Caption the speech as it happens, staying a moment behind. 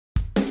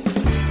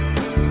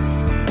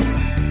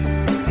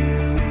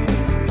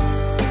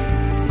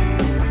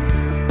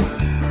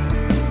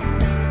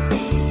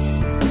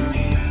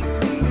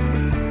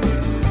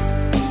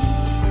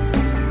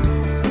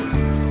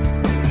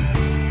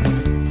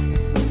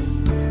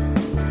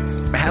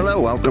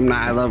Hello, welcome to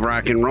I Love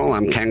Rock and Roll.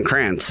 I'm Ken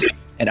Krantz.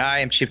 And I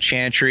am Chip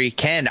Chantry.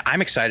 Ken, I'm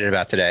excited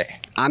about today.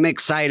 I'm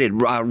excited.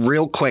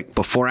 Real quick,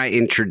 before I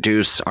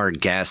introduce our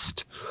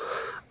guest,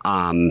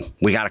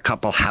 we got a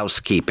couple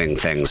housekeeping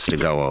things to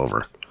go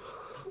over.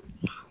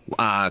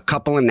 A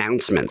couple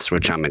announcements,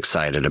 which I'm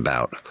excited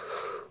about.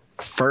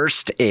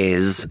 First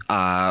is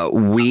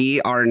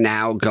we are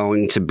now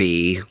going to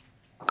be,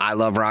 I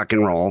Love Rock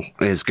and Roll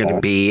is going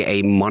to be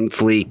a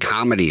monthly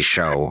comedy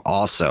show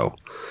also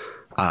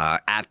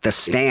at the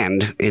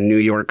Stand in New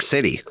York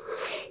City.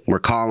 We're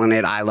calling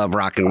it I Love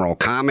Rock and Roll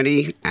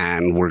Comedy,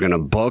 and we're going to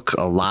book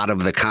a lot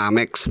of the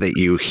comics that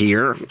you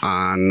hear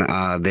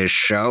on this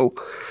show.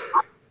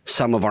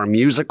 Some of our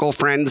musical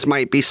friends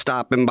might be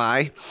stopping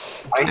by.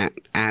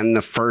 And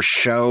the first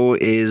show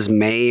is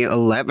May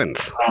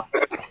 11th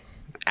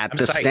at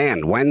the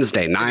Stand,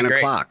 Wednesday, 9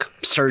 o'clock.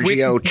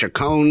 Sergio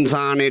Chacone's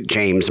on it,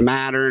 James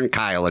Mattern,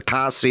 Kyle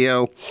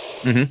Acasio,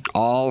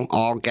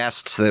 all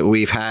guests that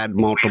we've had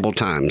multiple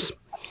times.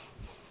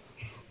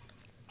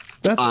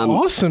 That's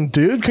awesome,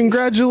 dude.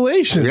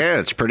 Congratulations. Yeah,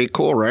 it's pretty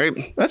cool,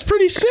 right? That's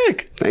pretty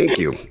sick. Thank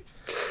you.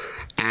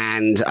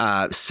 And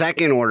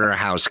second order of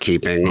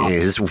housekeeping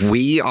is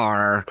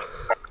we're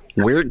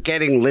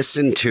getting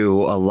listened to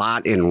a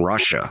lot in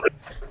Russia.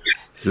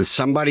 So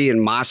somebody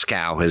in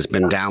Moscow has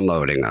been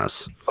downloading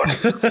us.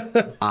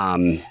 So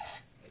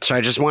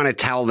I just want to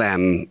tell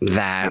them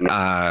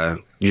that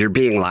you're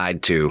being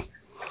lied to.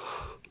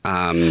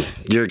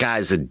 Your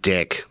guy's a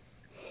dick.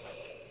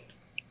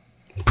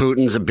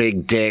 Putin's a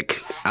big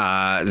dick.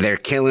 They're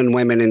killing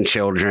women and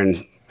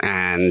children,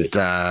 and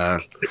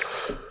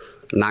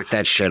knock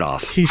that shit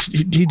off. He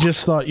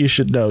just thought you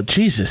should know.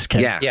 Jesus,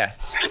 Ken. Yeah.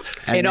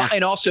 And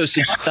also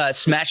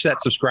smash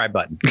that subscribe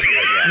button.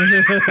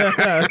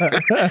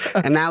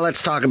 And now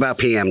let's talk about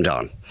PM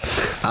Dawn.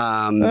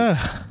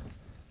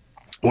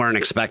 Weren't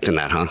expecting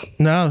that, huh?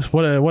 No,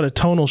 what a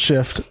tonal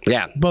shift.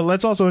 Yeah. But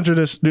let's also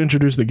introduce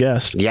the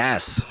guest.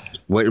 Yes.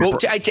 Well,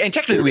 and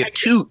technically we have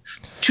two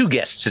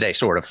guests today,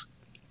 sort of.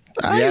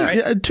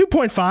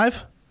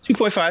 2.5.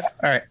 2.5. All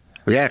right.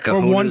 Yeah,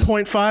 Kahuna's, or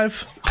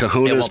 1.5.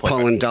 Kahuna's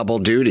pulling double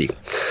duty.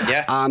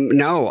 Yeah.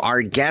 No,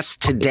 our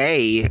guest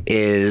today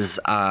is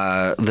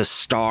the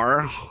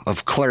star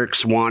of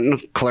Clerks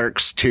 1,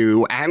 Clerks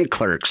 2, and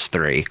Clerks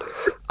 3.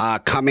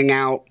 Coming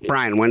out,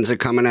 Brian, when's it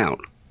coming out?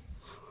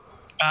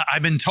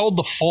 I've been told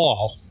the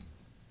fall.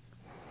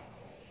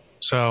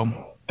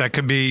 So that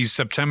could be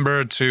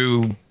September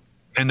to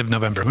end of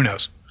November. Who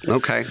knows?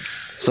 Okay.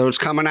 So it's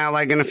coming out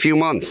like in a few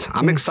months.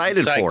 I'm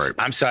excited for it.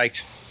 I'm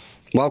psyched.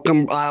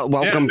 Welcome,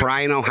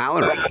 Brian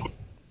O'Halloran.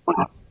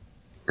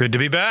 Good to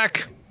be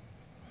back.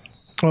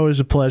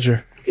 Always a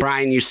pleasure.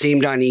 Brian, you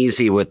seemed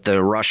uneasy with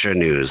the Russia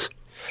news.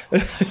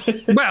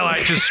 Well, I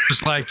just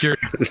was like, you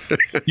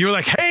were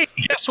like, hey,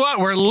 guess what?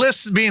 We're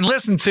being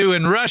listened to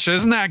in Russia.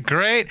 Isn't that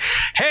great?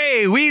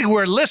 Hey, we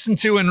were listened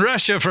to in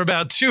Russia for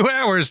about 2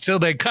 hours till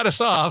they cut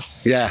us off.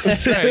 Yeah.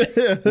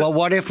 Right. Well,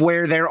 what if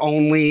we're their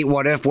only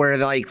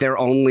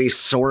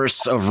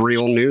source of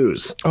real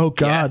news? Oh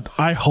God,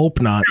 yeah. I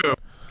hope not.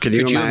 Could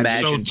you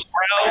imagine?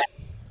 So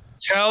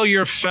tell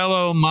your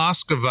fellow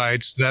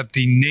Muscovites that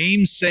the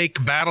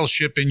namesake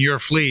battleship in your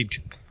fleet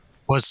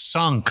was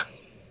sunk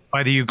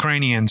by the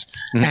Ukrainians.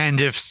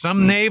 And if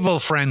some naval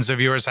friends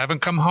of yours haven't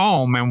come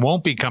home and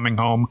won't be coming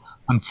home,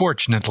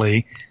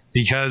 unfortunately,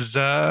 because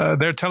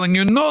they're telling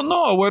you,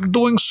 no, we're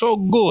doing so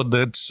good.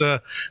 It's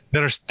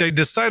they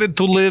decided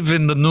to live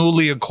in the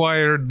newly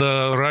acquired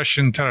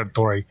Russian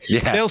territory.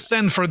 Yeah. They'll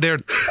send for their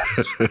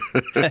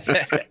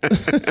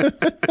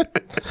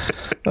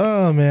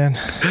Oh, man.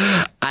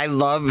 I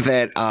love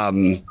that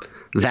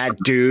that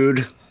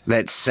dude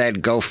that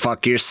said, go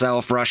fuck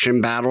yourself,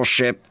 Russian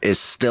battleship, is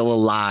still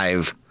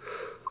alive.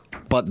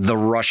 But the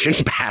Russian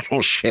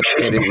battleship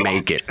didn't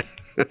make it.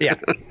 Yeah.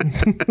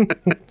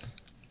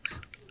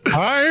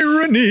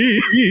 Irony.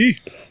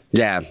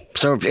 Yeah.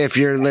 So if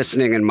you're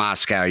listening in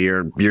Moscow,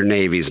 your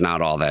Navy's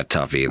not all that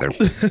tough either.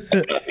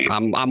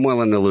 I'm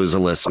willing to lose a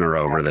listener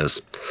over this.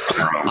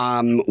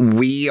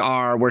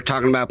 We're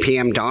talking about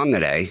PM Dawn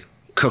today.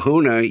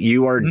 Kahuna,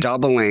 you are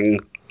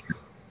doubling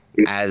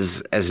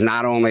as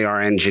not only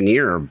our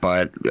engineer,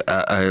 but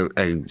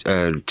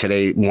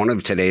one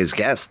of today's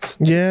guests.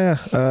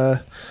 Yeah.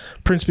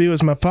 Prince B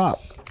was my pop.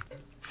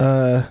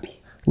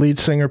 Lead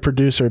singer,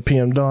 producer at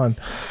PM Dawn.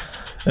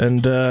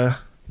 And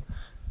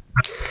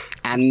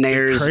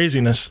there's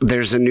craziness.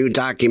 There's a new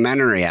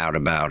documentary out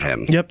about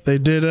him. Yep, they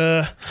did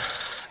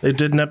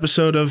an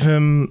episode of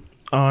him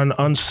on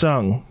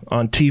Unsung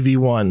on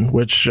TV1,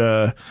 which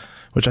I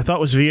thought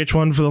was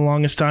VH1 for the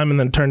longest time, and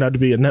then turned out to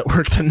be a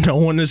network that no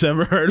one has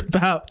ever heard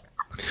about.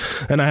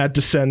 And I had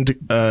to send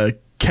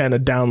Ken a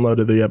download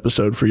of the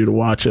episode for you to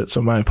watch it,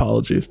 so my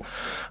apologies.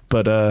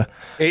 But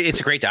it's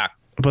a great doc.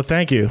 But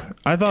thank you.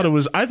 I thought it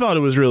was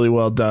really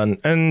well done,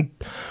 and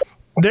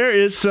there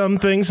is some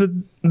things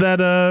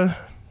that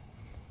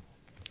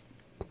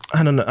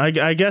I don't know.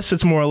 I guess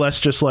it's more or less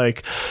just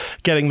like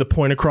getting the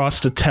point across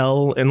to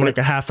tell in like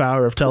a half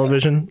hour of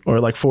television or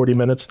like 40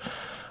 minutes.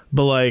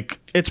 But like,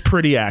 it's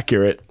pretty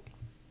accurate.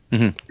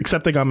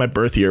 Except they got my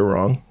birth year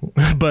wrong.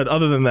 But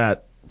other than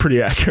that,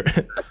 pretty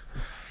accurate.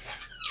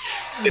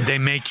 Did they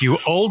make you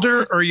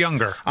older or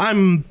younger?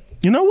 You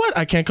know what?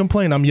 I can't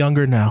complain. I'm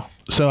younger now.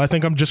 So I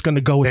think I'm just going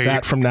to go with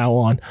that from now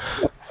on.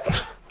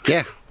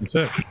 Yeah. That's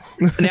it.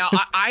 Now,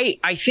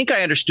 I think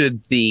I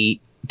understood the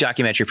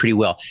documentary pretty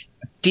well.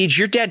 Did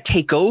your dad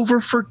take over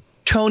for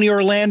Tony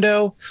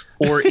Orlando,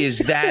 or is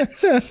that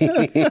or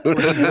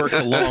he worked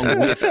along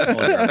with Tony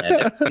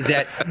Orlando? Is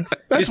that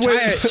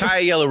Tie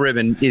a Yellow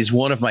Ribbon is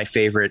one of my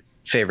favorite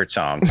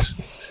songs.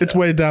 It's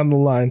way down the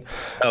line.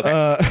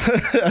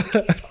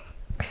 Okay.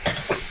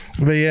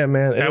 But yeah,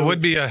 man. That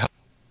would be a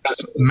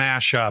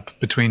mashup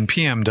between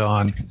PM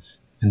Dawn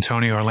and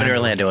Tony Orlando. Tony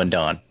Orlando and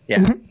Dawn.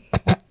 Yeah.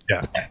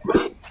 Yeah.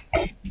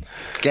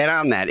 Get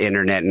on that,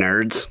 internet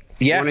nerds.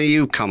 Yeah. One of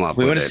you come up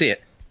with it. We want to see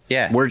it.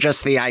 Yeah. We're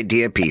just the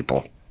idea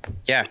people.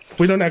 Yeah.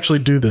 We don't actually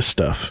do this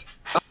stuff.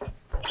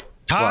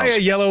 Tie a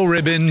yellow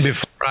ribbon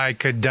before I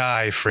could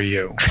die for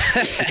you.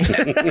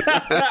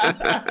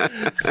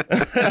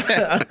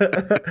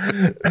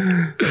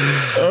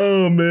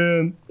 Oh,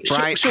 man.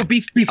 Right. So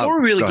before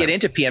we really go get ahead.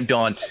 into PM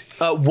Dawn,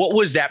 what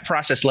was that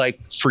process like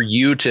for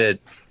you to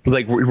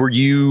like? Were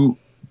you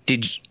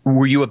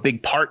a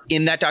big part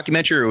in that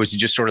documentary, or was it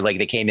just sort of like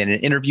they came in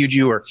and interviewed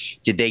you, or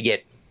did they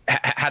get?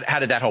 How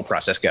did that whole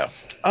process go?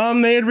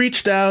 They had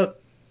reached out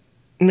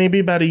maybe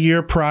about a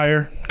year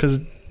prior because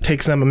it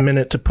takes them a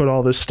minute to put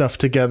all this stuff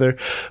together.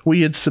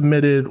 We had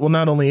submitted, well,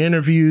 not only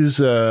interviews,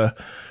 they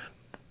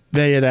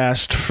had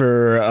asked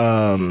for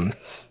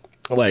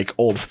like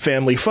old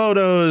family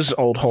photos,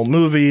 old home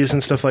movies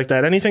and stuff like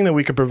that. Anything that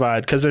we could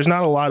provide, because there's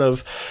not a lot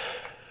of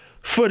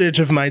footage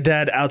of my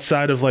dad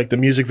outside of like the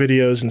music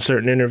videos and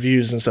certain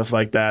interviews and stuff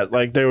like that.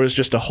 Like there was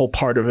just a whole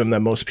part of him that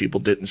most people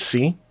didn't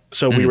see.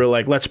 So we were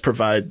like, let's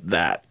provide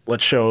that.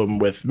 Let's show him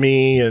with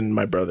me and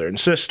my brother and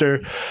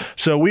sister.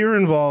 So we were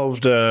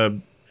involved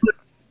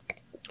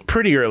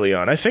pretty early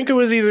on. I think it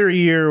was either a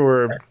year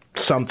or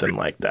something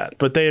like that.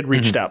 But they had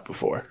reached out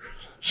before.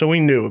 So we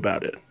knew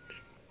about it.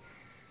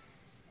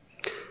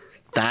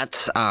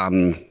 That's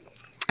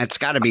it's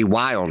got to be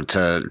wild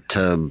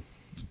to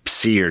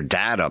see your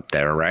dad up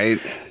there, right?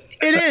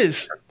 It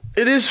is.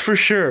 It is for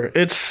sure.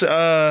 It's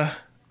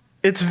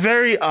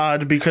very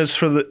odd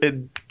because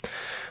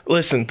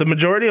listen, the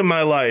majority of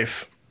my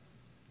life,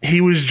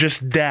 he was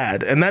just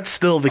dad, and that's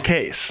still the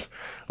case.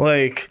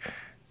 Like,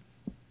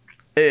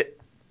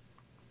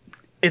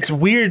 it's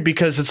weird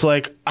because it's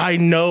like, I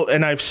know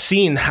and I've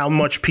seen how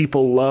much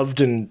people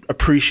loved and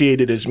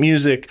appreciated his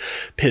music.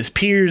 His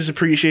peers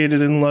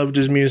appreciated and loved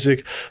his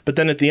music. But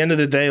then at the end of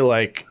the day,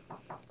 like,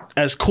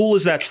 as cool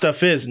as that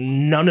stuff is,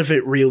 none of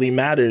it really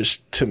matters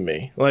to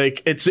me.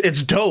 Like,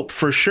 it's dope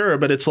for sure,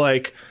 but it's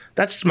like,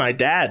 that's my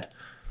dad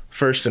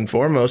first and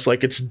foremost.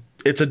 Like, it's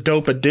a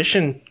dope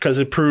addition because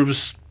it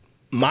proves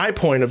my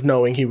point of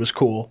knowing he was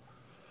cool.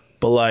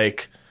 But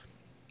like,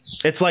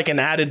 it's like an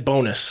added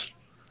bonus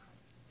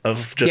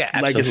of just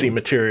legacy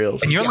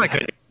materials. And you're like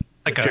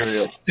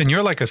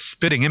a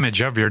spitting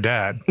image of your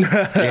dad.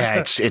 Yeah,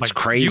 it's like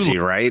crazy,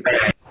 right?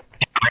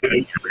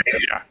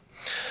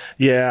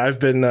 Yeah, I've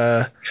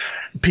been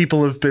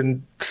people have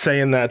been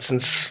saying that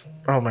since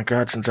I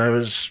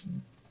was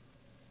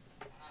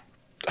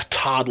a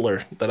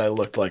toddler that I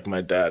looked like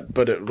my dad,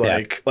 but it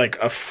like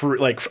a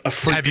freak.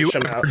 Have you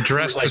ever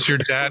dressed as your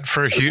dad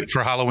for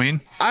Halloween?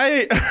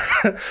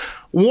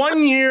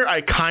 One year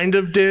I kind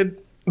of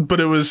did, but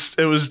it was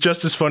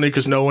just as funny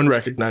because no one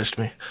recognized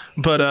me.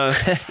 But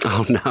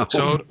oh no!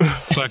 So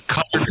the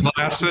colored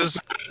glasses.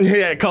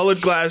 Yeah,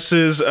 colored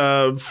glasses,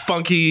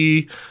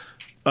 funky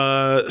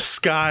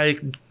sky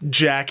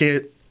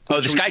jacket. Oh,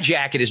 the sky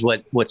jacket is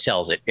what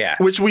sells it. Yeah,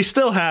 which we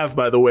still have,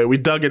 by the way. We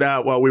dug it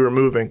out while we were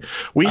moving.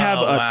 We have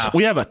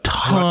a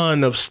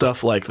ton of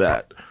stuff like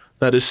that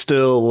is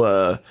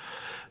still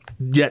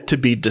yet to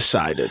be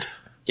decided.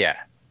 Yeah,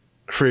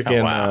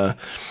 freaking.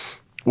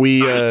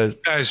 We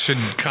guys should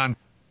contact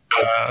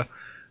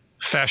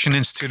Fashion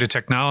Institute of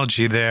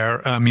Technology,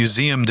 their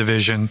museum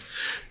division,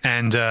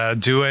 and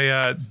do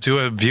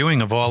a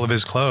viewing of all of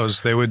his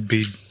clothes. They would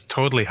be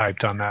totally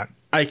hyped on that.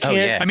 I can't.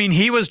 yeah. I mean,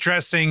 he was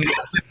dressing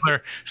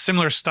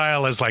similar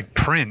style as like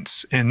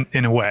Prince in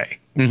a way.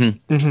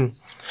 Mm-hmm. Mm-hmm.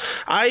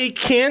 I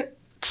can't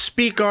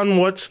speak on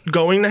what's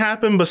going to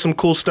happen, but some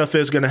cool stuff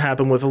is going to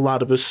happen with a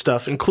lot of his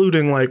stuff,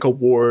 including like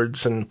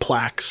awards and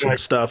plaques and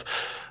stuff.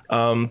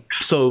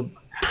 So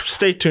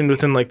stay tuned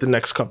within like the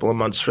next couple of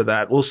months for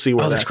that. We'll see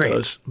where that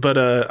goes.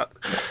 But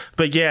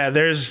yeah,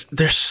 there's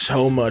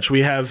so much.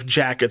 We have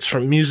jackets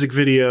from music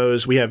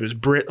videos. We have his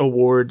Brit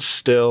Awards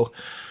still.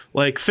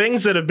 Like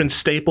things that have been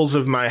staples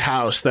of my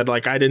house that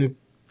like I didn't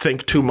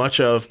think too much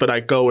of, but I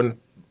go and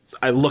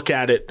I look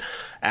at it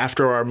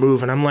after our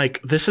move and I'm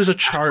like, this is a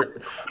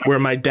chart where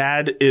my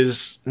dad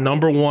is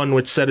 #1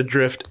 with Set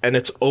Adrift and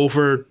it's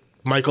over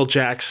Michael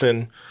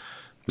Jackson,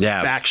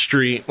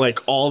 Backstreet,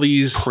 like all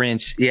these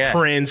Prince,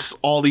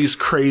 all these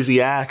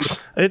crazy acts.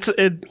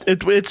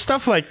 It's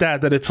stuff like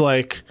that it's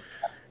like,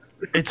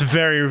 it's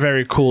very,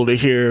 very cool to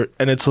hear.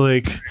 And it's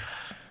like,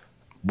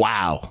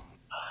 wow.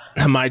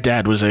 my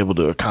dad was able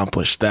to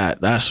accomplish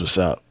that. That's what's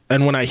up.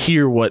 And when I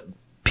hear what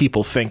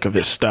people think of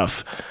his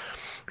stuff,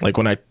 like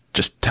when I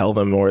just tell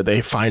them or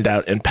they find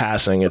out in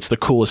passing, it's the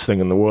coolest thing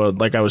in the world.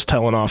 Like I was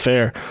telling off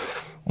air,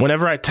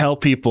 whenever I tell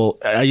people,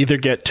 I either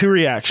get 2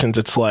 reactions.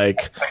 It's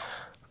like,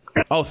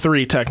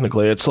 3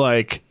 technically. It's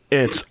like,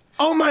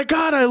 oh my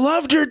God, I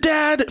loved your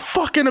dad.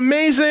 Fucking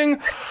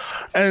amazing.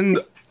 And,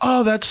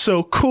 oh, that's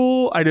so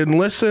cool. I didn't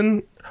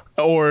listen.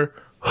 Or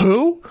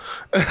who?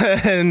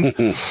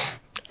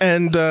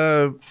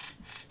 and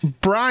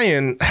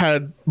Brian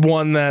had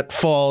one that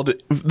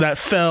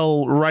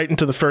fell right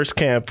into the first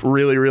camp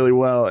really, really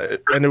well.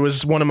 And it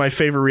was one of my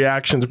favorite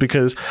reactions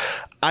because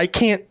I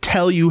can't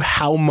tell you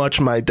how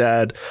much my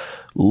dad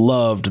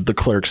loved the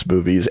Clerks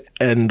movies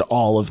and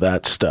all of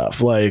that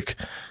stuff. Like,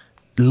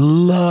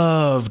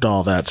 loved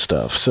all that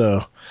stuff.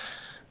 So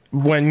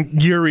when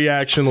your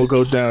reaction will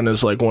go down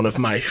as like one of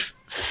my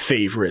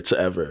favorites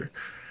ever.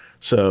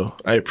 So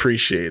I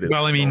appreciate it.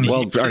 Well, I mean,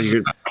 are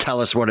you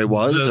tell us what it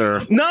was,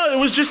 or no? It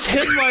was just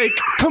him like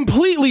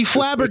completely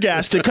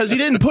flabbergasted because he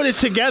didn't put it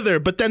together.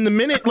 But then the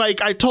minute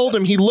like I told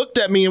him, he looked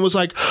at me and was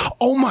like,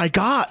 "Oh my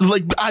God!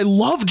 Like I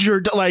loved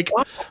your like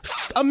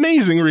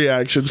amazing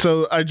reaction."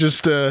 So I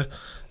just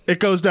it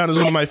goes down as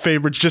one of my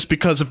favorites just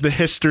because of the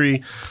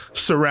history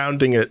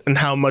surrounding it and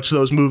how much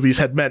those movies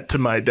had meant to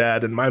my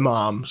dad and my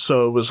mom.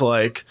 So it was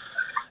like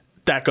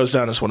that goes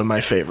down as one of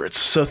my favorites.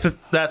 So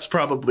that's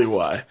probably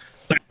why.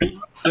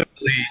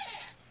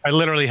 I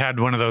literally had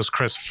one of those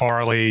Chris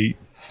Farley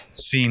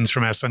scenes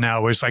from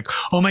SNL where it's like,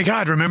 oh my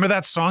God, remember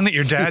that song that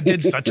your dad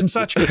did such and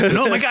such? And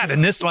oh my God.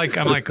 And this, like,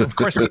 I'm like, of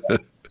course it's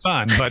his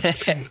son.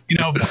 But, you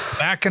know,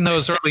 back in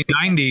those early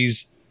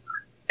 90s,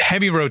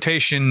 heavy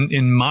rotation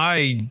in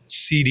my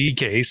CD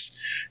case,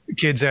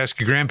 kids ask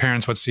your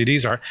grandparents what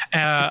CDs are.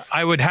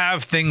 I would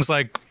have things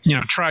like, you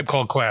know, Tribe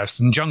Called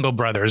Quest and Jungle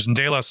Brothers and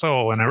De La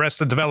Soul and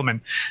Arrested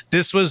Development.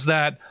 This was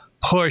that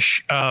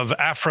push of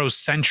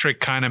Afrocentric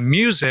kind of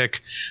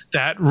music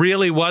that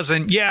really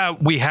wasn't,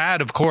 we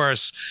had, of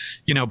course,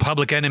 you know,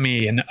 Public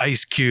Enemy and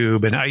Ice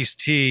Cube and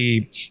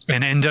Ice-T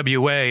and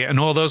NWA and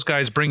all those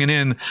guys bringing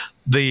in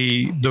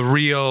the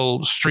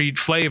real street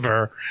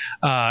flavor,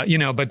 you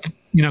know, but,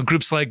 you know,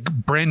 groups like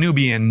Brand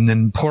Nubian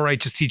and Poor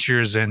Righteous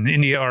Teachers and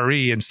India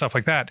RE and stuff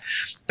like that.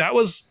 That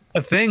was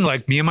a thing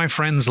like me and my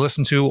friends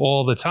listened to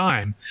all the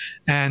time.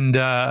 And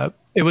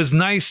it was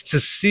nice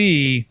to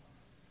see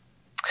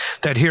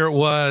that here it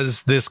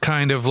was, this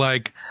kind of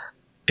like,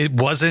 it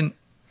wasn't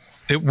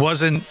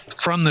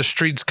from the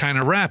streets kind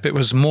of rap. It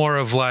was more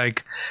of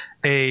like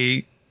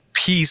a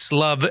peace,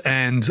 love,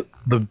 and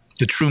the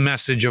true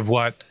message of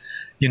what,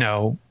 you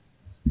know,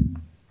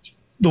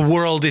 the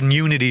world in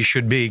unity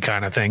should be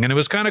kind of thing. And it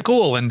was kind of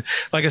cool. And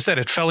like I said,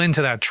 it fell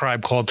into that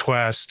Tribe Called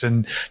Quest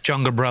and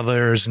Jungle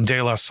Brothers and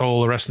De La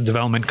Soul, Arrested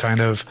Development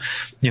kind of,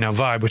 you know,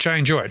 vibe, which I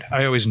enjoyed.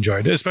 I always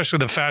enjoyed, especially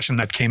the fashion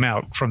that came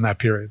out from that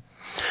period.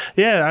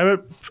 Yeah,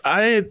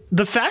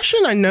 the fashion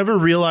I never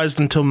realized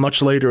until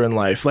much later in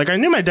life. Like I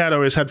knew my dad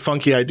always had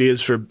funky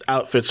ideas for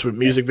outfits with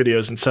music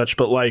videos and such,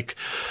 but like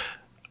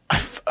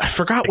I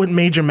forgot what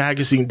major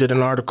magazine did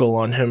an article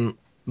on him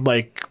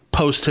like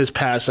post his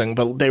passing,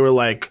 but they were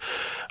like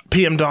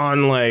PM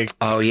Dawn, like,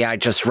 oh yeah, I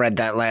just read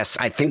that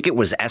I think it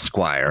was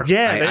Esquire.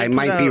 Yeah, I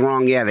might be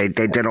wrong. Yeah, they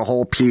did a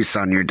whole piece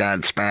on your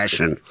dad's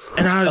fashion,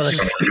 and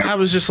I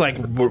was just like,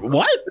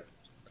 what?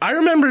 I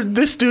remember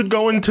this dude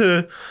going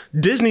to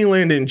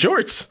Disneyland in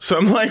jorts. So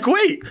I'm like,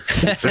 wait.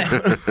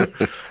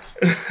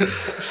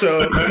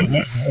 So,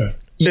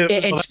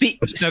 and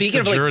speaking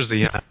of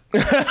Jersey,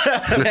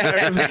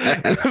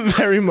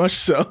 very much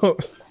so.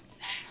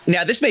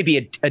 Now, this may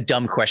be a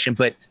dumb question,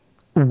 but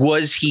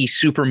was he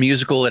super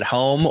musical at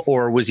home,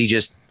 or was he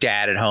just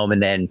dad at home?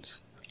 And then,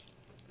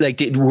 like,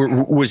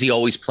 was he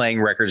always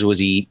playing records? Was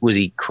he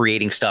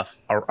creating stuff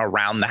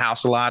around the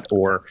house a lot,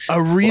 or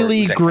a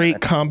really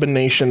great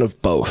combination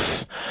of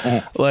both?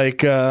 Mm-hmm.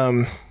 Like,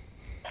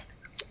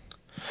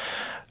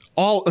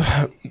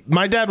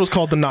 my dad was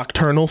called the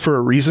Nocturnal for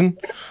a reason.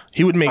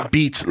 He would make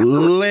beats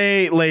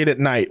late at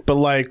night, but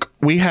like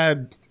we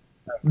had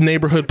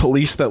neighborhood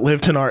police that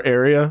lived in our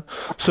area,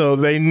 so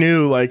they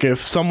knew like if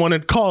someone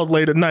had called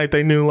late at night,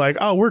 they knew like,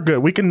 oh, we're good,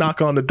 we can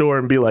knock on the door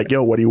and be like,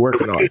 yo, what are you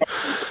working on?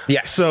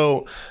 Yeah.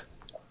 So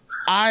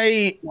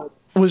I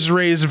was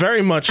raised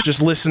very much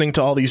just listening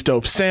to all these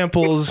dope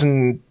samples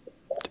and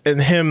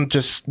him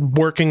just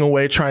working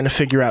away trying to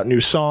figure out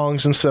new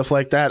songs and stuff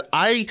like that.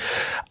 I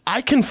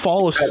can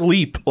fall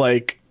asleep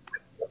like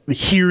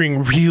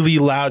hearing really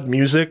loud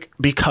music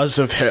because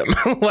of him.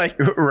 Like,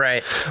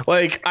 right.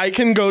 Like I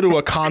can go to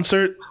a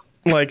concert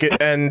like,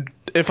 and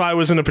if I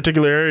was in a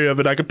particular area of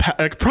it, I could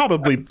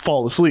probably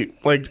fall asleep.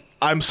 Like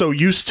I'm so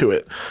used to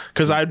it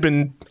because I'd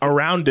been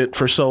around it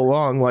for so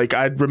long. Like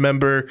I'd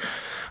remember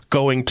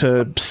going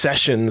to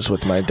sessions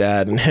with my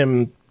dad and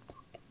him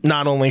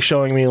not only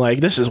showing me like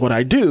this is what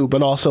I do,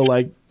 but also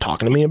like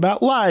talking to me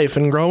about life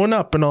and growing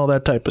up and all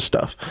that type of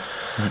stuff.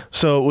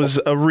 So it was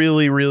a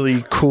really,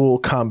 really cool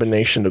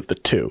combination of the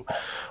two.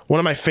 One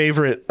of my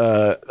favorite,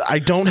 I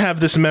don't have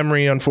this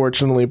memory,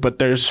 unfortunately, but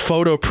there's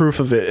photo proof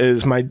of it,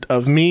 is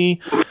of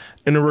me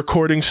in a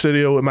recording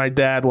studio with my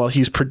dad while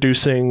he's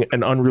producing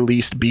an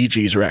unreleased Bee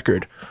Gees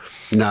record.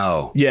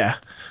 No. Yeah.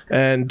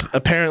 And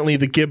apparently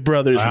the Gibb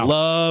brothers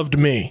loved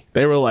me.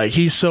 They were like,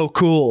 he's so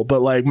cool.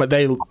 But like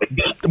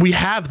we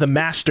have the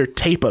master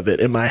tape of it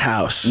in my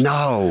house.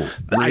 No.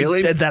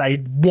 Really? That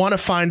I want to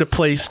find a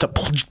place to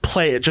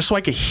play it just so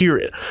I could hear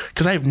it.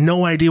 Because I have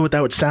no idea what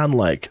that would sound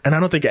like. And I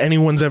don't think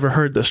anyone's ever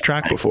heard this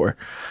track before.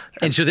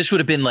 And so this would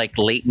have been like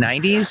late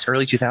 90s,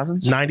 early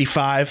 2000s?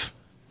 95.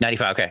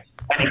 95, okay.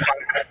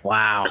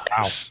 Wow.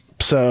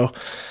 So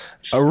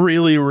a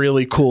really,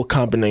 really cool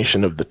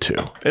combination of the two.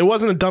 It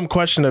wasn't a dumb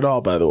question at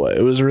all, by the way.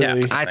 It was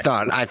really... I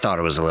thought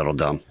it was a little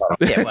dumb.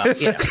 Yeah, well,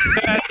 yeah.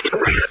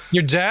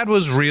 Your dad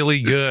was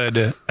really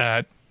good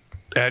at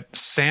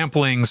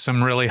sampling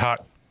some really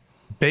hot,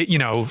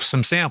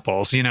 some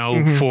samples,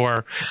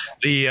 for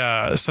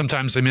the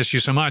Sometimes I Miss You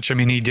So Much. I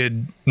mean, he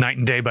did Night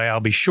and Day by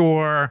Al B.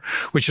 Shore,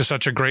 which is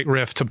such a great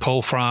riff to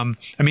pull from.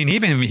 I mean, he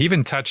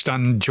even touched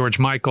on George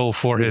Michael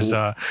for his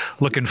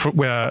Looking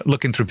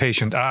Through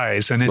Patient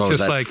Eyes. And it's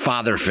just like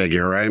father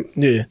figure, right?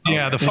 Yeah.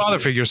 Yeah, the father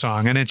figure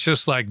song. And it's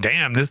just like,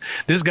 damn,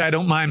 this guy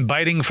don't mind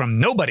biting from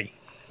nobody.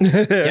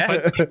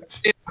 Yeah. But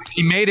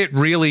he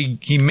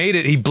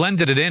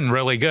blended it in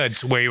really good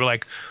to where you were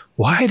like,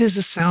 why does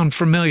this sound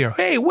familiar?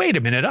 Hey, wait a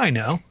minute, I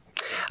know.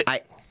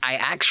 I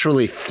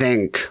actually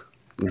think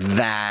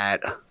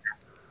that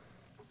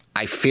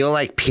I feel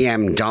like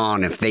PM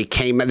Dawn, if they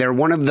they're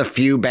one of the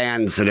few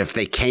bands that if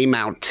they came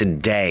out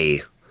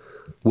today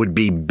would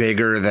be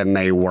bigger than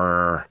they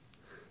were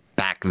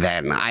back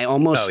then. I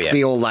almost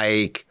feel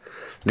like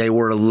they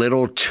were a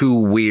little too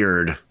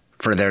weird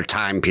for their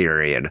time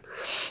period.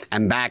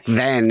 And back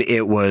then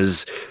it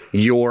was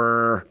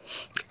you're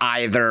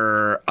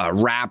either a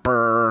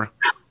rapper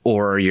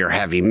or you're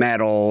heavy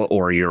metal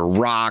or you're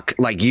rock.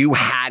 Like you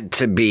had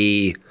to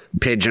be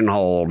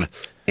pigeonholed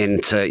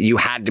you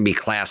had to be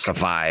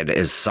classified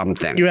as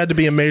something. You had to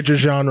be a major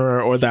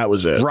genre or that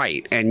was it.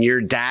 Right. And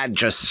your dad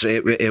just,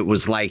 it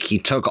was like he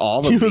took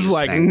all of these things. He was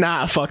like, things.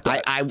 nah, fuck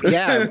that.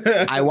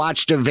 I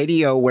watched a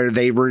video where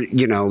they were,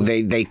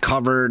 they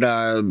covered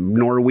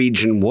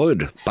Norwegian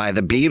Wood by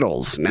the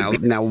Beatles.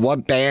 Now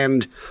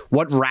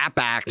what rap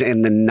act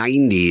in the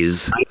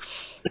 90s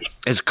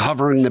is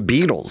covering the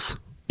Beatles?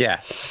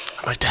 Yeah.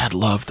 My dad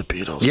loved the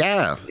Beatles.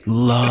 Yeah.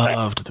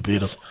 Loved the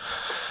Beatles.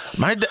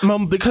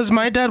 Because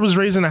my dad was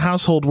raised in a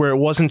household where it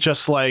wasn't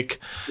just like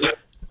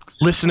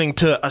listening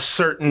to a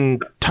certain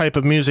type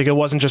of music. It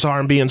wasn't just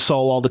R&B and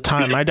soul all the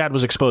time. My dad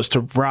was exposed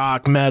to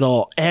rock,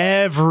 metal,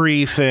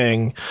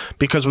 everything,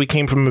 because we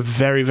came from a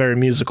very, very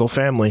musical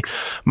family.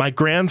 My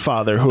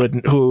grandfather,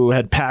 who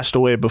had passed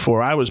away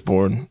before I was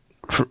born,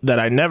 that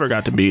I never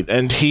got to meet,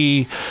 and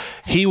he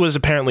was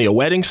apparently a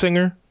wedding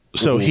singer.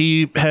 So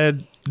he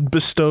had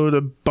bestowed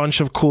a bunch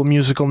of cool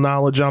musical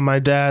knowledge on my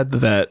dad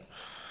that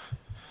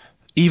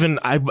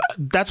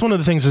that's one of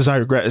the things I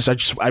regret is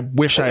I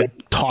wish I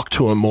had talked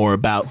to him more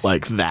about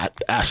like that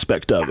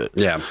aspect of it.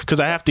 Yeah. Because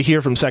I have to hear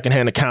from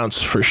secondhand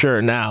accounts for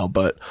sure now,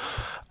 but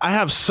I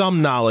have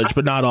some knowledge,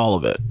 but not all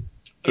of it.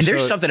 And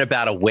there's something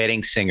about a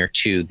wedding singer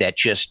too that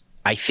just,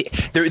 I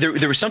think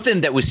there was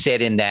something that was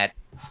said in that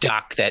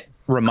doc that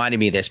reminded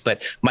me of this,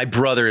 but my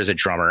brother is a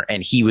drummer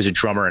and he was a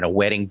drummer in a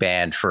wedding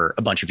band for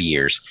a bunch of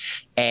years.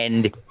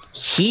 And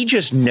he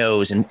just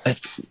knows, and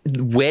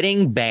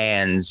wedding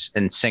bands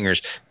and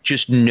singers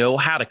just know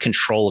how to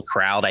control a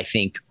crowd, I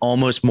think,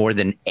 almost more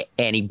than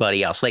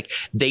anybody else. Like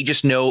they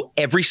just know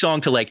every song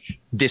to like,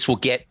 this will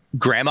get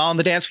grandma on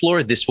the dance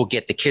floor. This will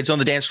get the kids on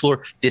the dance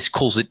floor. This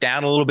cools it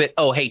down a little bit.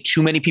 Oh, hey,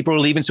 too many people are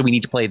leaving, so we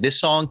need to play this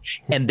song.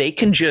 And they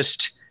can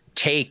just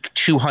take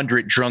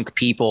 200 drunk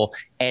people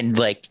and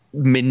like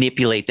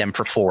manipulate them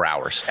for 4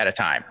 hours at a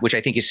time, which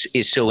I think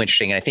is so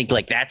interesting. And I think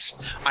like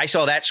I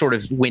saw that sort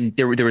of when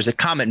there was a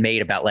comment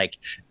made about like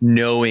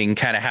knowing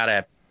kind of how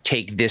to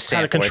take this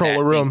how to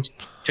control a room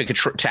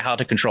to how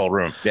to control a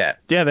room. Yeah.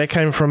 They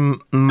came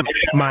from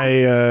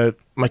my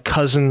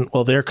cousin,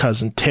 well, their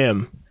cousin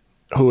Tim,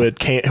 who had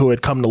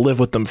come to live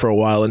with them for a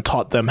while and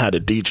taught them how to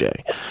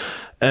DJ.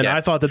 And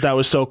I thought that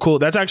was so cool.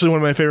 That's actually one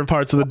of my favorite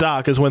parts of the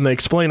doc is when they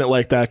explain it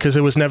like that, because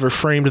it was never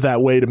framed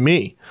that way to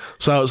me.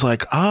 So I was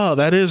like, oh,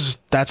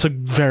 that's a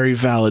very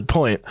valid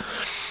point.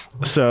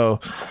 So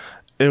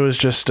it was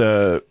just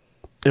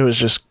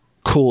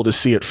cool to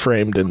see it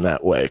framed in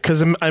that way.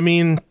 Because, I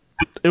mean,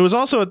 it was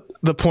also at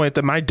the point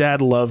that my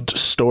dad loved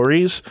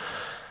stories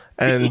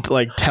and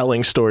like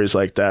telling stories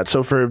like that.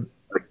 So for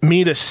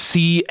me to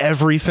see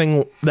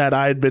everything that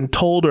I had been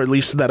told, or at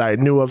least that I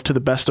knew of to the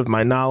best of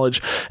my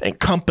knowledge,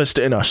 encompassed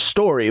in a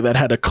story that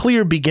had a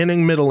clear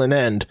beginning, middle, and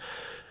end.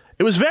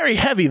 It was very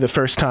heavy the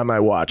first time I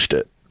watched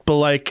it, but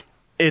like,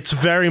 it's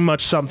very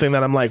much something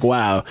that I'm like,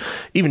 wow,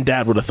 even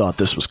dad would have thought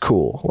this was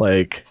cool.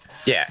 Like,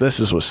 yeah, this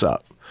is what's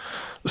up.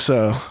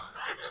 So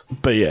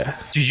But yeah.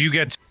 Did you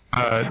get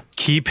to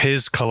keep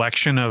his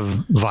collection of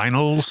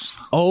vinyls?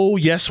 Oh,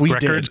 yes, we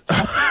Record?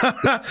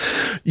 did.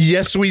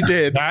 Yes, we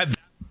did.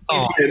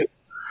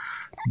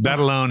 That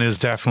alone is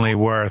definitely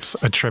worth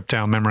a trip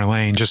down memory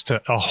lane. Just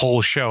a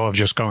whole show of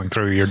just going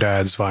through your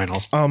dad's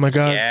vinyl. Oh my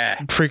God. Yeah.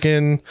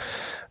 Freaking.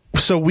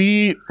 So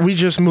we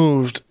just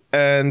moved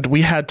and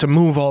we had to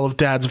move all of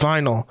Dad's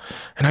vinyl.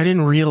 And I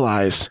didn't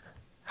realize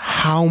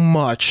how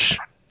much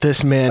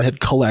this man had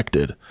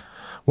collected.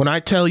 When I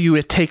tell you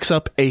it takes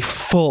up a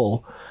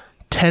full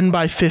 10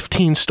 by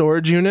 15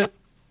 storage unit,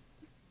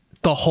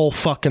 the whole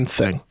fucking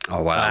thing.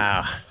 Oh, wow.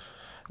 Wow.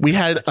 We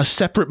had a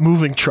separate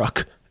moving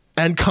truck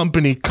and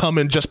company come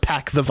and just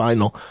pack the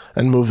vinyl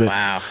and move it.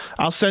 Wow.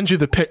 I'll send you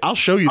the I'll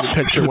show you the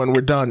picture when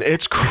we're done.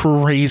 It's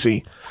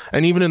crazy.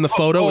 And even in the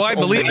photo, it's I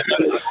only- believe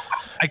it.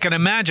 I can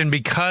imagine,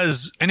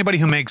 because anybody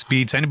who makes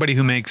beats, anybody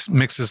who makes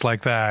mixes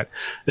like that,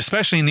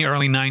 especially in the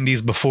early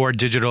 90s before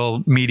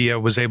digital media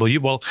was able,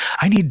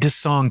 I need this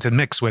song to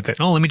mix with it.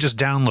 Oh, let me just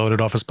download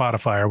it off of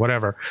Spotify or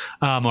whatever,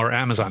 or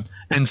Amazon.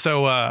 And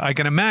so I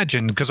can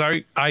imagine, because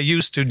I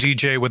used to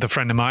DJ with a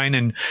friend of mine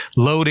and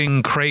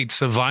loading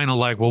crates of vinyl,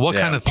 like, well, what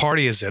kind of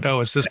party is it? Oh,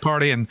 it's this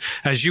party. And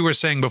as you were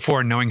saying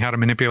before, knowing how to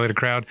manipulate a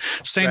crowd,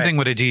 same thing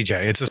with a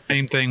DJ. It's the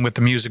same thing with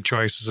the music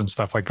choices and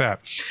stuff like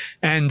that.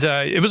 And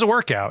it was a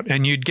workout.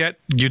 And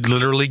you'd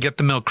literally get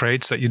the milk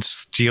crates that you'd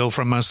steal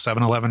from a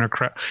 7-Eleven that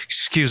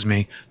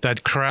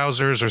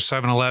Krausers or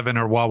 7-Eleven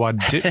or Wawa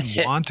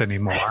didn't want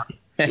anymore.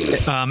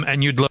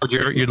 And you'd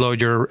load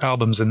your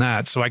albums in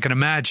that. So I can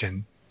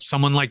imagine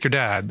someone like your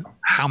dad,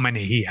 how many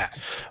he had.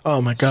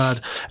 Oh my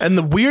God. And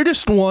the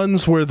weirdest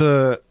ones were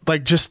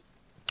just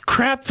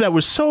crap that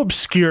was so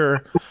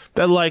obscure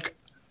that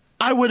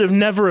I would have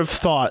never have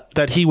thought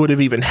that he would have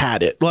even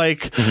had it.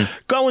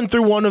 Going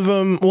through one of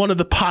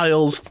the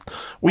piles,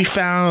 we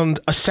found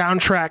a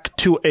soundtrack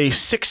to a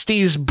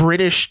 60s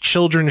British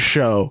children's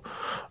show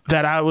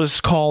that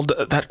called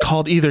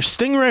either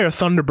Stingray or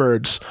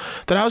Thunderbirds,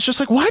 that I was just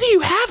like, why do you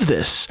have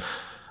this?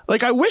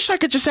 I wish I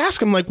could just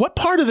ask him, what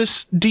part of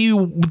this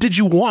did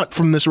you want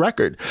from this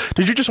record?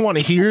 Did you just want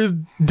to hear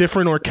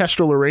different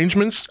orchestral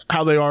arrangements,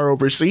 how they are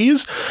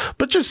overseas,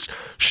 but just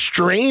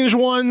strange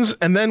ones?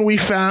 And then we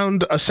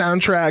found a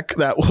soundtrack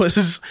that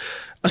was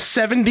a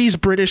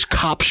 70s British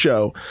cop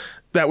show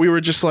that we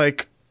were just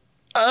like,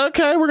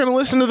 okay, we're going to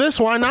listen to this.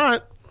 Why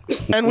not?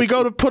 And we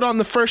go to put on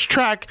the first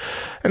track,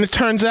 and it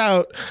turns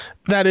out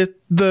that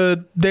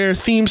their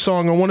theme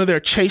song or one of their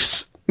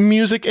chase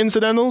music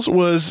incidentals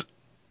was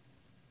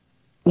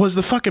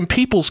the fucking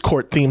People's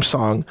Court theme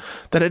song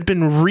that had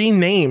been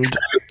renamed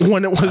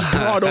when it was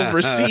brought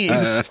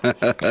overseas.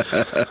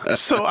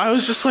 So I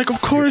was just like, of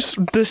course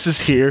this is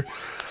here.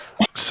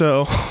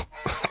 So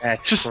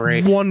That's just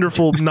great.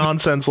 wonderful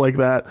nonsense like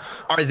that.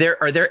 Are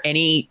there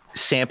any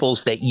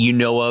samples that you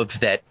know of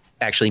that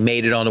actually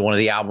made it onto one of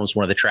the albums,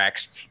 one of the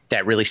tracks,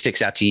 that really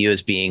sticks out to you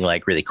as being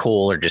really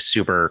cool or just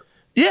super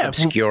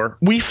obscure?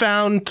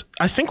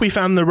 I think we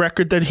found the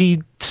record that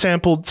he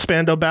sampled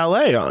Spandau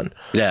Ballet on.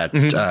 Yeah,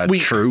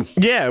 true.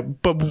 Yeah,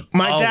 but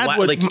my dad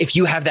would... if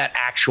you have that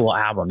actual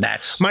album,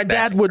 my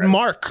dad would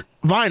mark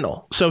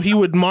vinyl. So he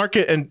would mark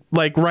it and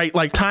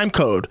write time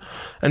code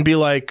and be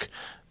like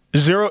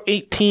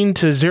 018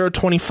 to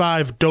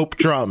 025 dope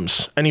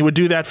drums. And he would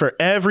do that for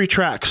every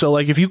track. So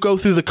if you go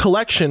through the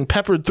collection,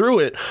 peppered through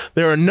it,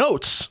 there are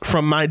notes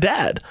from my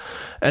dad.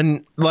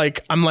 And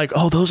I'm like,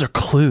 oh, those are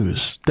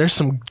clues. There's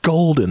some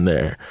gold in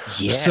there.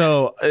 Yeah.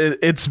 So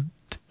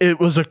it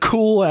was a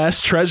cool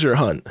ass treasure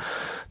hunt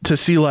to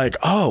see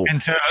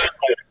and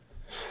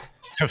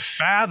to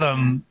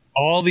fathom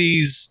all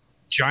these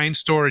giant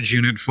storage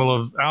unit full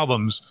of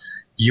albums.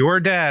 Your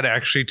dad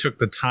actually took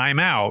the time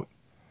out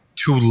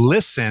to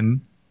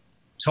listen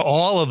to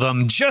all of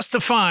them just to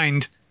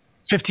find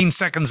 15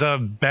 seconds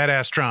of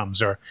badass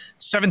drums or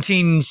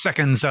 17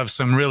 seconds of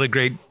some really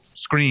great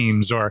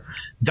screams or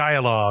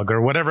dialogue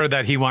or whatever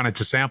that he wanted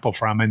to sample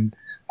from. And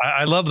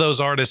I love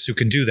those artists who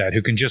can do that,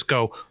 who can just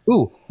go,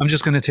 ooh, I'm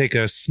just going to take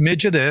a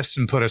smidge of this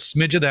and put a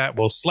smidge of that.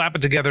 We'll slap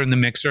it together in the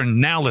mixer and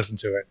now listen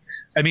to it.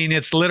 I mean,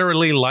 it's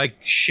literally like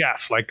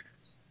chef,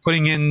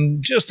 putting in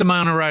just a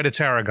amount of Rita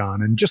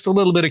Tarragon and just a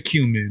little bit of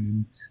cumin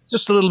and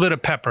just a little bit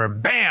of pepper.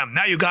 Bam!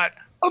 Now you got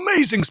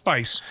amazing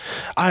spice.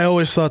 I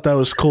always thought that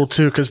was cool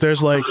too, because there's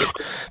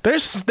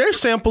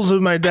samples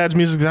of my dad's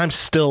music that I'm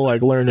still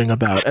learning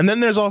about, and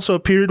then there's also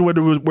a period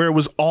where it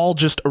was all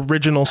just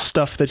original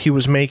stuff that he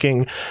was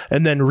making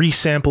and then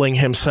resampling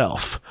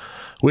himself,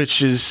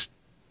 which is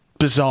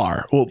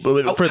bizarre. Well,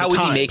 how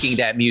was he making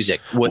that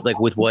music?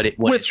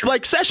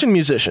 With session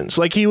musicians,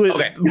 he would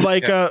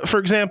for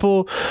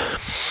example,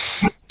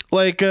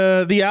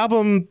 the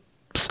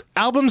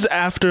albums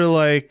after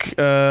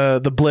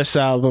the Bliss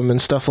album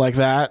and stuff like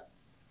that,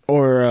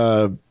 or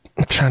I'm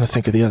trying to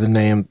think of the other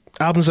name,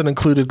 albums that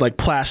included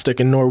Plastic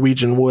and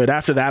Norwegian Wood.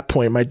 After that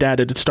point, my dad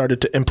had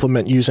started to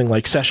implement using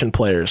session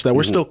players that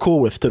we're still cool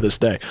with to this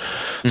day.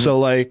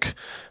 So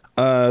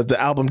the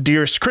album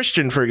Dearest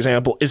Christian, for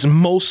example, is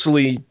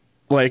mostly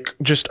like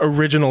just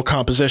original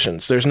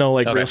compositions. There's no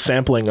like real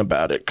sampling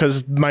about it.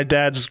 Because my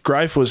dad's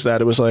gripe was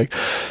that it was like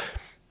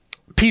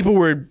people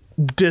were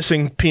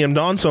dissing PM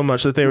Dawn so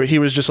much that he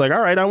was just like,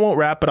 all right, I won't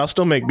rap, but I'll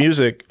still make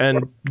music.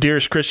 And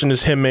Dearest Christian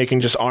is him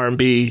making just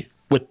R&B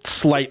with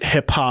slight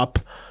hip hop,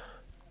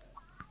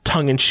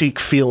 tongue in cheek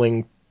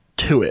feeling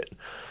to it.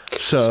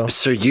 So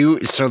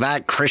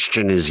that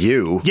Christian is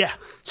you. Yeah.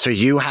 So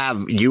you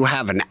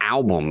have an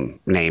album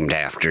named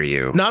after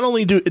you. Not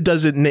only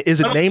is it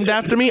named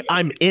after me,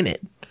 I'm in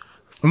it.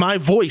 My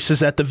voice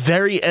is at the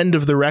very end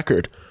of the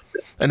record.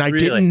 And I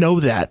didn't know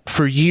that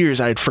for years.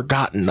 I had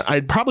forgotten.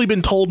 I'd probably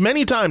been told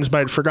many times,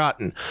 but I'd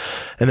forgotten.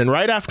 And then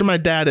right after my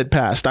dad had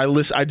passed,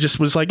 I just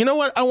was like, you know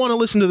what? I want to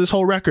listen to this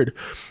whole record.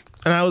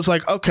 And I was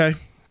like, okay,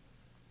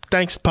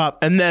 thanks,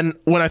 Pop. And then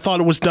when I thought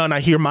it was done,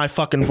 I hear my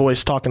fucking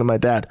voice talking to my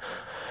dad.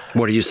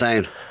 What are you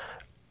saying?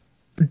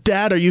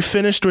 Dad, are you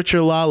finished with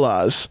your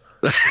la-las?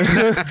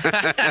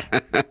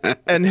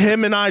 And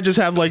him and I just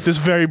have like this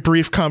very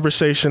brief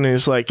conversation, and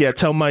he's like, yeah,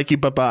 tell Mikey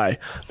bye-bye,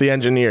 the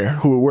engineer,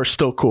 who we're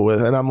still cool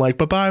with. And I'm like,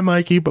 bye-bye,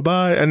 Mikey,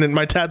 bye-bye. And then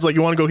my dad's like,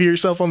 you want to go hear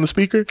yourself on the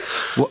speaker?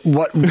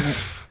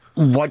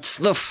 What's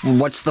the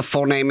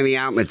full name of the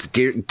album? It's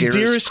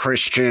Dearest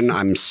Christian,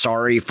 I'm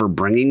sorry for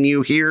bringing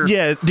you here.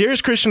 Yeah,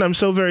 Dearest Christian, I'm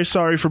so very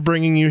sorry for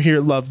bringing you here,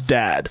 love,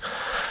 Dad.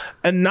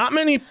 And not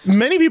many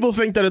people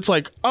think that it's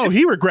like, oh,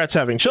 he regrets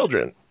having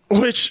children.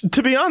 Which,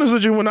 to be honest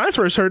with you, when I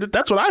first heard it,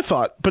 that's what I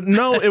thought. But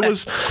no, it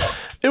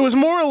was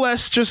more or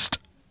less just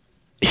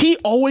he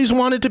always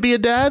wanted to be a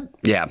dad.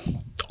 Yeah,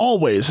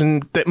 always.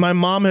 And my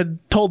mom had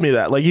told me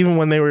that, like even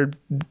when they were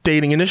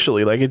dating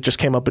initially, like it just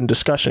came up in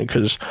discussion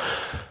because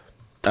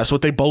that's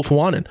what they both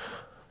wanted.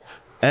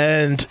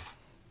 And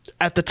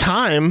at the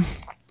time,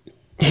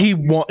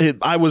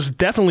 I was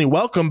definitely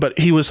welcome, but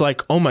he was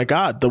like, oh my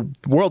God, the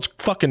world's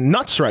fucking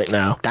nuts right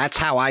now. That's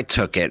how I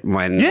took it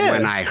when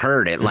I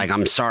heard it. Like,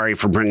 I'm sorry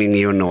for bringing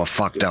you into a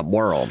fucked up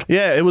world.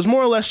 Yeah, it was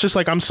more or less just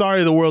like, I'm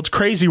sorry the world's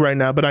crazy right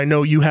now, but I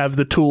know you have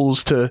the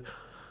tools to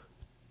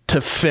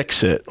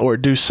fix it or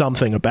do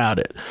something about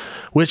it,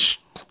 which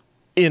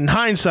in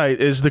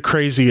hindsight is the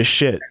craziest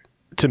shit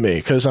to me,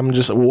 because I'm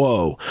just,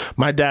 whoa.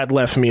 My dad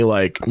left me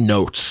like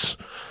notes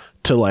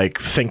to like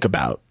think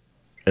about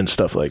and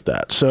stuff like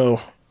that. So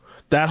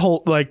that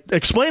whole, like,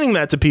 explaining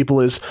that to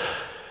people is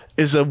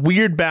a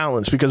weird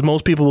balance, because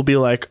most people will be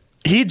like,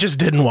 he just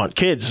didn't want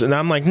kids, and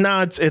I'm like,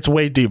 nah, it's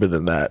way deeper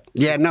than that.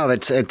 Yeah, no,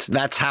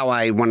 that's how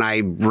when I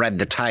read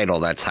the title,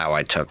 that's how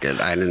I took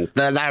it. I didn't.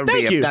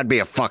 That'd be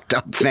a fucked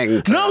up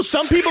thing. No,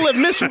 some people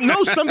have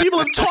some people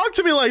have talked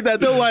to me like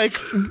that. They're like,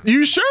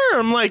 you sure?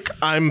 I'm like,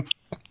 I'm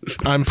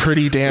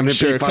pretty damn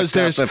sure, because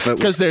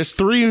there's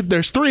three of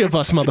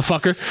us,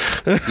 motherfucker.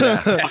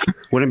 Yeah.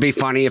 Wouldn't it be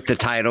funny if the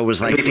title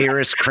was like,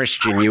 Dearest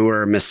Christian, you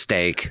were a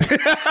mistake.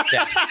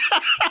 Yeah.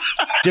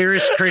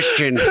 Dearest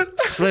Christian,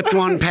 slipped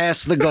one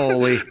past the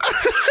goalie.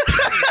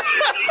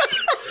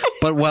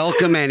 But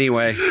welcome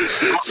anyway.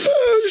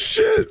 Oh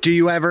shit. Do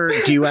you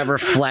ever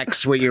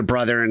flex with your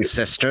brother and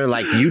sister?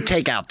 Like, you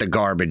take out the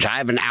garbage. I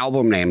have an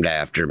album named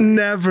after me.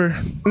 Never.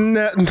 They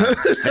don't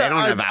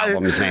have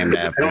albums named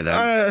after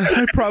them.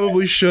 I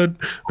probably should.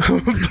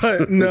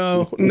 But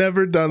no,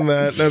 never done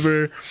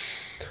that.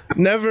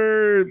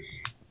 Never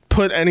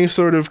put any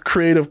sort of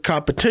creative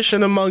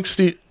competition amongst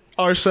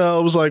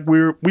ourselves. Like,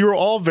 we were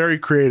all very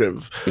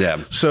creative.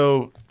 Yeah.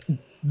 So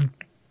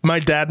my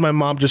dad, my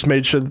mom just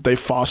made sure that they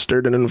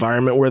fostered an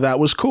environment where that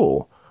was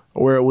cool,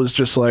 where it was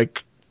just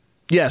like,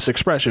 yes,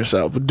 express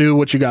yourself, do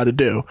what you got to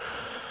do.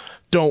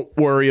 Don't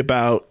worry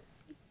about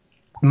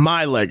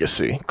my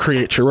legacy,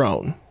 create your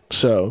own.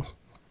 So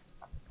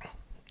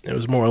it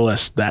was more or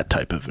less that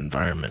type of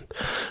environment.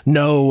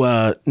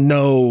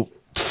 No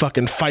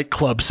fucking Fight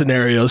Club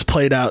scenarios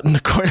played out in the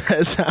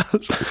Cortez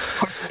house.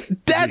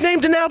 Dad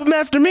named an album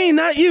after me,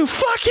 not you.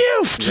 Fuck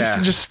you.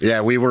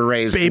 Yeah, we were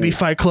raised baby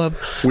Fight Club.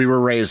 We were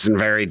raised in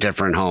very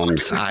different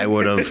homes. I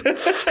would have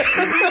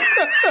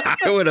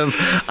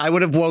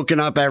woken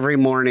up every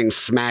morning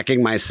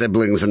smacking my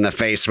siblings in the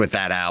face with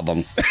that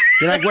album.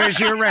 You're like, where's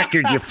your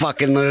record, you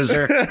fucking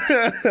loser?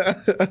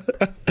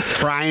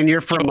 Brian,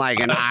 you're from like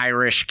an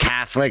Irish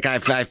Catholic. I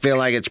feel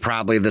like it's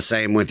probably the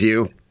same with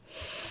you.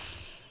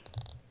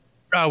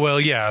 Oh,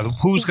 well, yeah.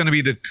 Who's going to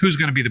be the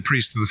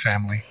priest of the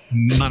family?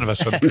 None of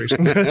us are the priest.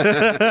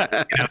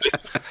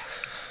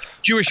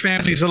 Jewish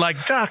families are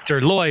like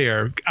doctor,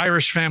 lawyer.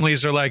 Irish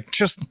families are like,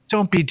 just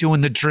don't be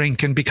doing the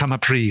drink and become a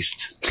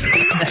priest. So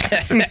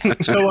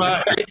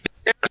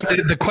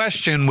the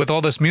question, with all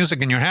this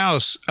music in your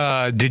house,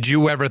 did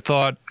you ever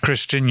thought,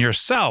 Christian,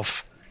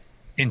 yourself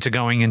into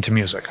going into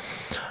music?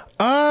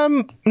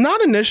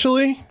 Not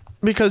initially,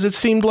 because it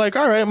seemed like,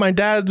 all right, my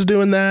dad's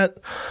doing that.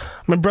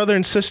 My brother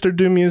and sister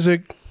do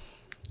music,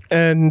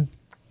 and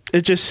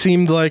it just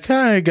seemed like,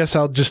 I guess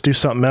I'll just do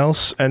something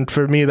else. And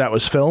for me, that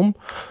was film.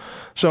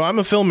 So I'm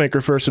a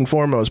filmmaker first and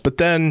foremost. But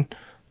then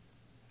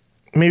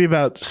maybe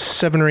about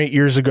 7 or 8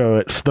 years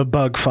ago, the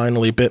bug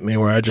finally bit me,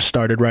 where I just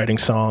started writing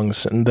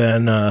songs. And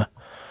then I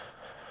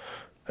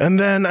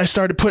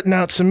started putting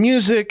out some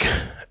music.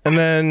 And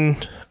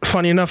then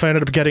funny enough, I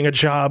ended up getting a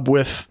job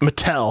with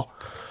Mattel.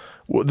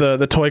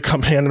 The toy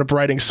company. Ended up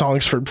writing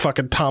songs for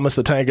fucking Thomas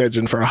the Tank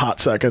Engine for a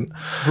hot second.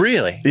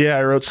 Really? Yeah,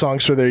 I wrote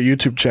songs for their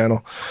YouTube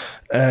channel.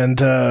 And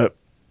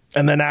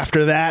then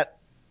after that,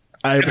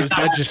 I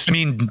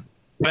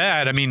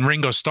mean,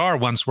 Ringo Starr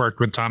once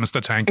worked with Thomas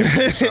the Tank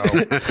Engine, so.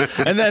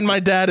 And then my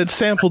dad had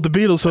sampled the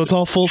Beatles, so it's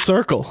all full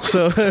circle.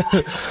 So,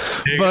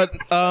 but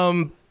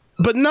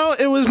no,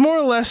 it was more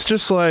or less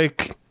just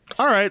like,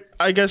 all right,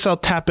 I guess I'll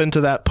tap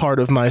into that part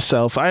of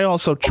myself. I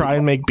also try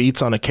and make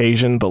beats on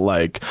occasion, but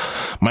like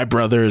my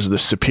brother is the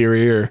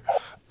superior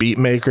beat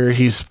maker.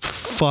 He's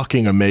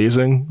fucking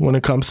amazing when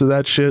it comes to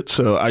that shit.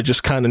 So I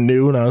just kind of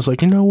knew, and I was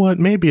like, you know what?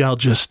 Maybe I'll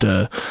just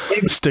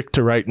stick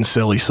to writing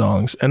silly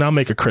songs, and I'll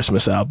make a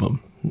Christmas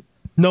album.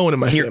 No one in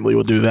my family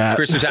will do that.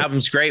 Christmas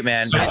album's great,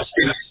 man.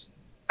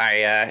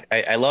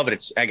 I love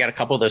it. I got a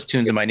couple of those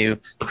tunes in my new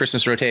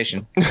Christmas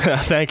rotation.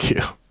 Thank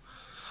you.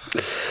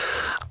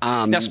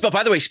 Now,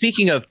 by the way,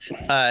 speaking of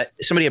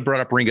somebody had brought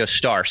up Ringo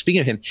Starr. Speaking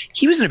of him,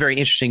 he was in a very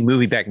interesting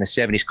movie back in the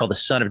 70s called The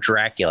Son of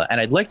Dracula, and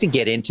I'd like to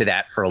get into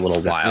that for a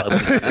little while.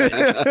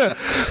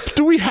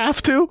 Do we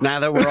have to? Now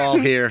that we're all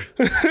here.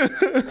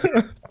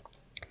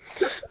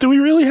 Do we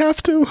really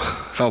have to?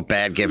 Felt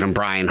bad giving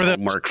Brian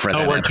homework for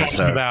that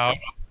episode.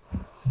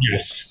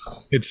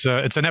 Yes, it's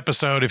an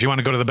episode. If you want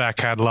to go to the back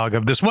catalog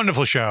of this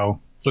wonderful show,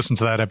 listen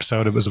to that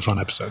episode. It was a fun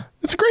episode.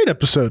 It's a great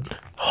episode.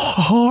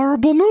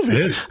 Horrible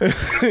movie.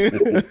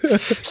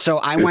 So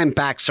I went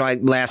back. So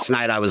last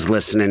night I was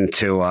listening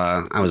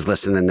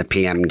to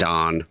PM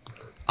Dawn.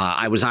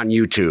 I was on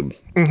YouTube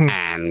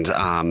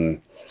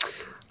and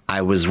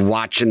I was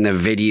watching the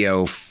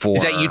video for.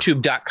 Is that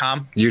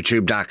YouTube.com?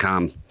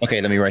 YouTube.com. Okay,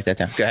 let me write that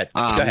down. Go ahead.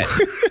 Go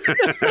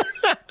ahead.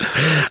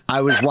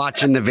 I was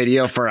watching the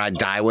video for "I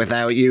Die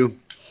Without You,"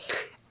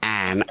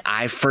 and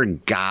I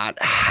forgot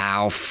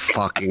how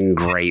fucking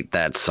great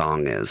that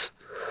song is.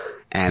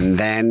 And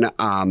then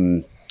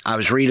I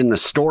was reading the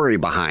story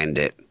behind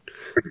it,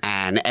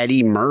 and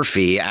Eddie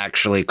Murphy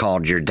actually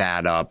called your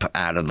dad up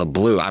out of the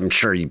blue. I'm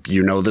sure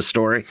you know the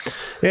story.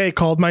 Yeah, he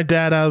called my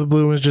dad out of the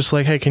blue and was just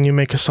like, hey, can you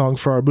make a song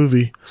for our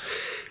movie?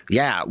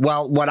 Yeah,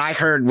 well, what I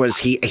heard was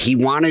he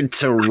wanted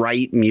to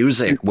write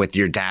music with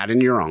your dad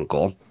and your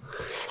uncle.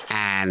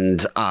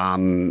 And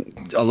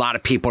a lot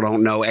of people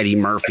don't know Eddie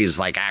Murphy's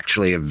like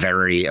actually a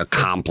very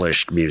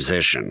accomplished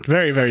musician.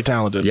 Very, very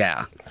talented.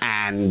 Yeah.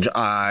 And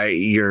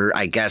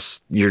I guess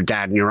your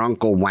dad and your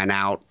uncle went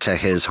out to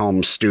his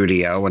home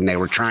studio and they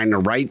were trying to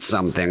write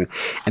something.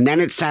 And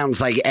then it sounds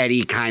like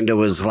Eddie kind of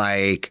was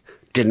like,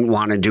 didn't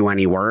want to do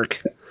any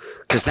work.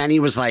 Because then he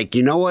was like,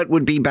 you know what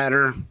would be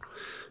better?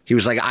 He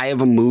was like, I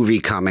have a movie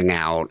coming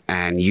out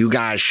and you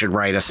guys should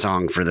write a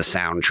song for the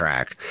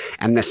soundtrack.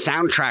 And the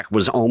soundtrack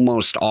was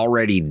almost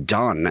already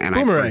done. And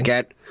Boomerang. I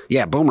forget.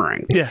 Yeah,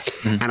 Boomerang. Yeah.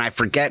 Mm-hmm. And I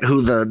forget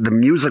who the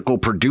musical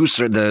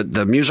producer,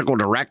 the musical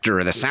director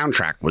of the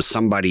soundtrack was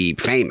somebody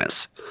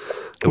famous.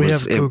 We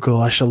have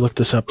Google. I shall look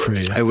this up for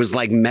you. It was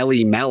like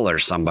Melly Mel or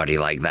somebody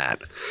like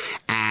that.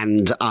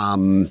 And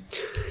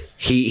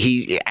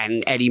he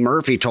and Eddie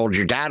Murphy told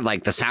your dad,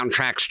 like, the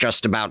soundtrack's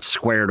just about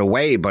squared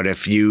away, but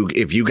if you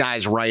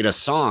guys write a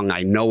song,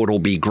 I know it'll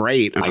be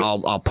great, and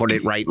I'll put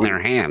it right in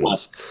their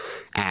hands.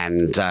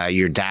 And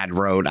your dad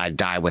wrote "I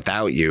Die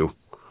Without You,"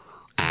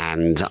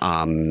 and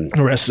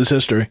the rest is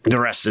history. The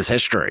rest is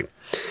history.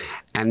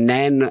 And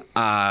then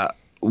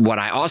what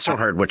I also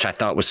heard, which I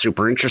thought was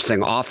super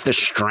interesting, off the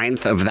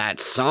strength of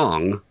that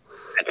song.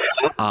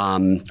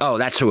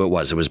 That's who it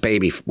was. It was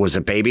Was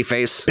it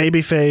Babyface?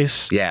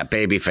 Babyface. Yeah,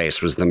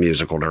 Babyface was the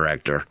musical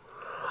director.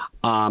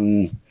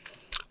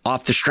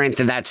 Off the strength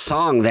of that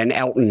song, then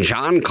Elton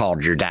John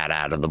called your dad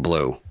out of the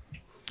blue.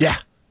 Yeah.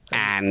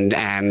 And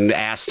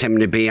asked him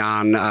to be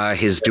on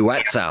his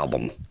duets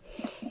album.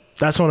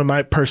 That's one of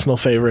my personal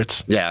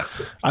favorites. Yeah.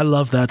 I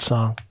love that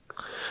song.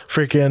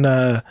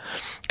 Freaking,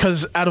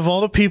 because out of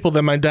all the people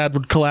that my dad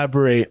would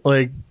collaborate,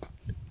 like,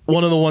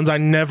 one of the ones I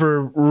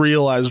never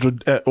realized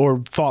or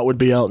thought would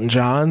be Elton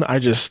John. I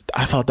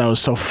thought that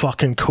was so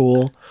fucking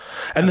cool.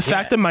 And the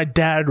fact that my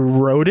dad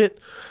wrote it,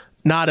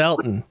 not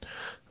Elton.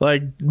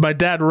 Like, my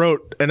dad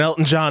wrote an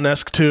Elton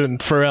John-esque tune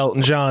for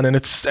Elton John, and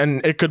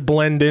it could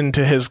blend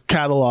into his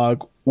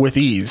catalog with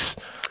ease.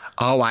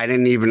 Oh, I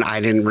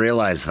didn't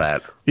realize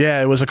that.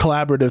 Yeah, it was a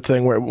collaborative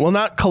thing where, well,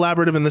 not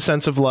collaborative in the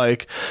sense of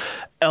like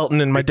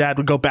Elton and my dad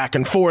would go back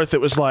and forth. It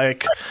was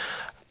like,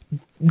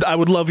 I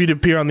would love you to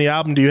appear on the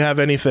album. Do you have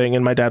anything?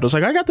 And my dad was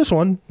like, I got this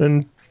one.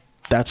 And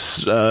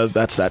that's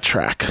that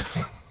track.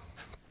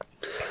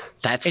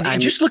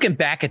 And just looking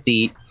back at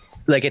the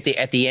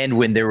end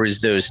when there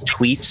was those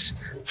tweets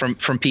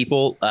from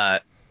people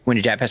when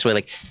your dad passed away,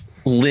 like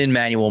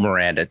Lin-Manuel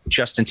Miranda,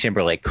 Justin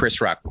Timberlake,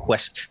 Chris Rock,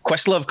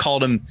 Questlove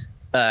called him.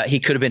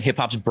 He could have been hip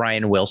hop's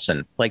Brian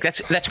Wilson. Like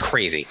that's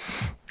crazy.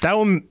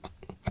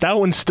 That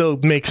one still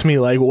makes me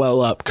like well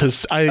up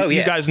because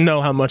you guys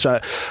know how much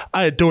I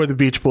adore the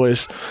Beach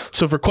Boys.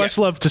 So for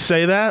Questlove to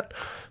say that,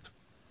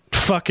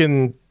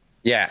 fucking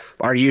Yeah.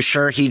 Are you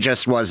sure he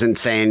just wasn't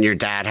saying your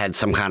dad had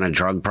some kind of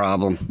drug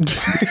problem?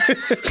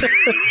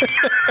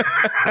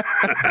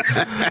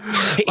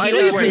 He At was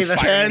least wearing he's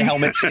Spider-Man 10.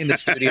 helmets in the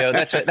studio.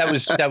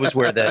 That was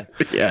where the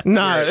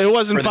Nah, it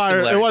wasn't for the fire. It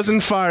similarity.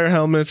 wasn't fire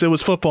helmets. It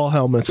was football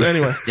helmets.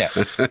 Anyway, yeah.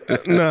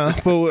 no,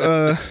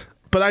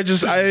 but I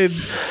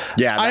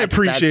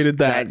appreciated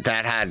that.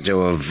 That had to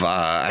have.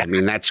 I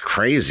mean, that's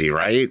crazy,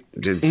 right?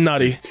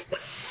 Nutty.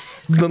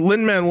 The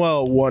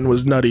Lin-Manuel one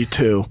was nutty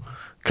too,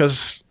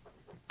 because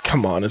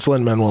come on, it's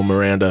Lin-Manuel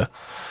Miranda.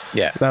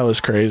 Yeah. That was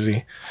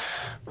crazy.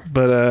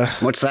 But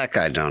What's that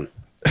guy done?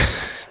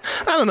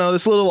 I don't know,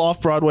 this little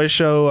off-Broadway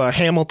show,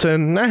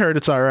 Hamilton. I heard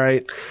it's all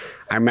right.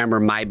 I remember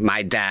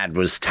my dad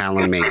was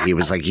telling me, he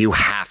was like, you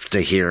have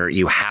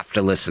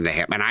to listen to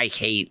him. And I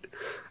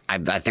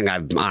think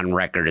I'm on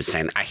record as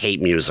saying I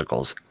hate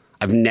musicals.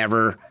 I've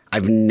never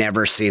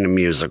seen a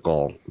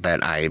musical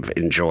that I've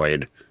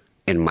enjoyed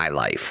in my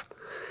life.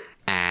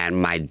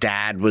 And my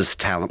dad was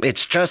telling,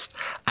 it's just,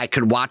 I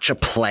could watch a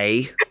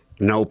play,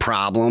 no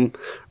problem,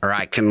 or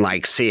I can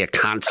like see a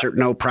concert,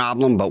 no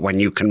problem. But when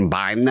you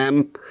combine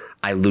them,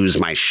 I lose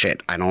my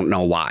shit. I don't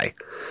know why.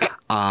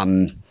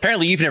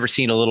 Apparently, you've never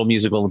seen a little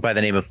musical by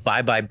the name of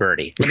Bye Bye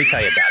Birdie. Let me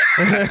tell you about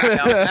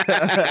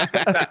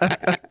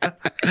it.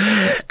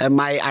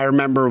 And I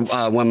remember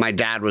when my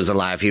dad was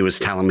alive, he was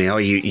telling me, "Oh,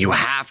 you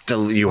have to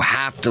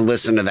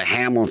listen to the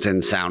Hamilton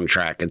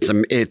soundtrack.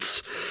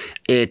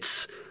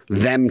 It's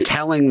them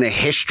telling the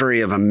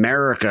history of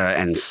America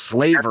and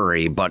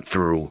slavery, but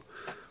through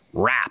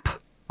rap."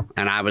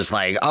 And I was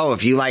like, "Oh,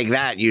 if you like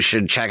that, you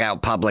should check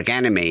out Public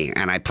Enemy."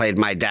 And I played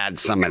my dad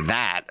some of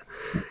that,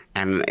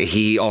 and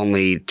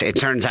it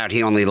turns out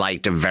he only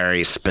liked a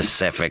very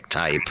specific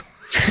type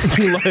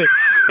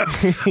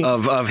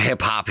of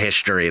hip hop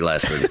history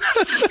lesson.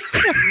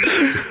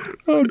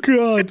 Oh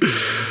God.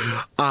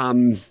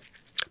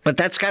 But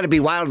that's got to be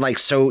wild. Like,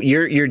 so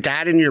your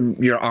dad and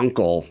your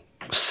uncle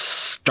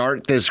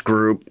start this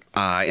group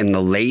in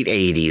the late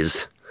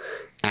 80s,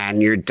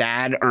 and your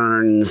dad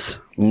earns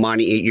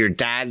money. Your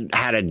dad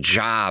had a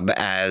job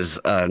as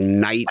a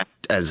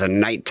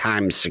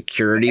nighttime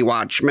security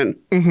watchman.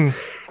 Mm-hmm.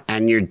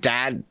 And your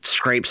dad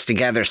scrapes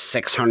together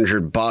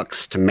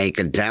 $600 to make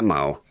a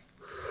demo.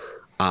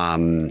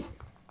 To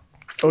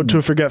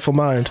a Forgetful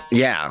Mind.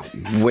 Yeah,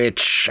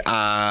 which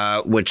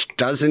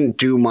doesn't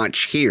do much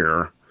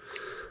here,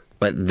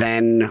 but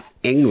then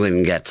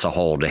England gets a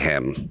hold of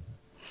him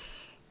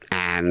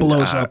and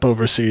Blows up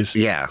overseas.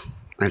 Yeah,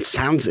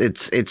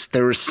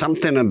 there was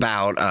something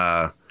about.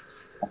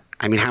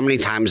 I mean, how many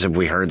times have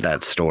we heard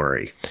that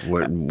story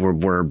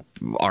where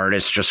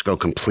artists just go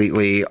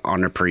completely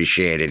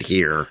unappreciated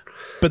here,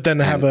 But then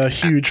have a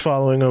huge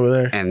following over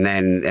there. and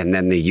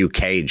then the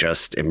UK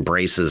just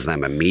embraces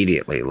them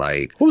immediately?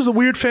 Like, What was the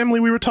weird family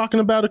we were talking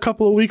about a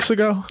couple of weeks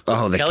ago?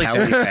 oh, the Kelly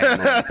Kelly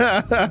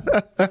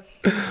family.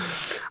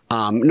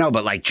 No,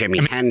 but like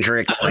Jimi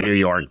Hendrix, the New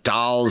York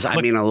Dolls. I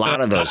mean, a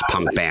lot of those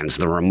punk bands,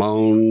 the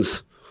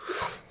Ramones.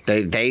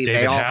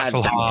 They all had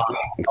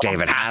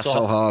David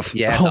Hasselhoff.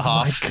 Yeah, Oh the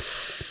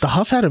Hoff. The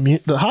Huff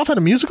had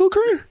a musical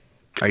career?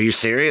 Are you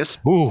serious?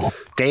 Ooh,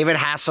 David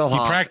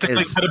Hasselhoff practically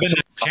could have been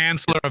the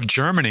chancellor of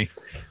Germany.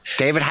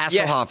 David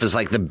Hasselhoff is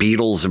like the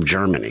Beatles of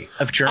Germany.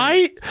 Of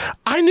Germany.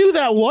 I knew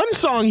that one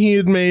song he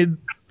had made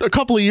a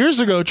couple of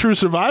years ago, True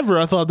Survivor.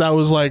 I thought that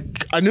was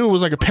like, I knew it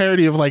was like a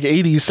parody of like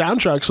 80s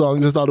soundtrack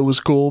songs. I thought it was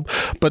cool.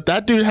 But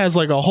that dude has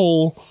like a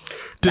whole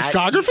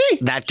discography?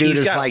 That dude He's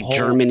is got a like whole-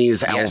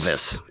 Germany's Yes.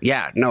 Elvis.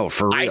 Yeah, no,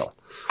 for real.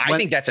 I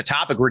think that's a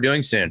topic we're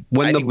doing soon.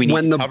 When I the think we need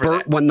when to the cover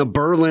that. when the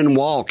Berlin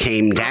Wall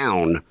came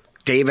down,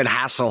 David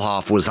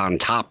Hasselhoff was on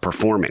top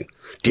performing.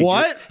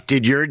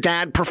 Did your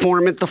dad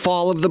perform at the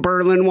fall of the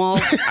Berlin Wall?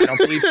 I don't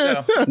believe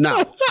so.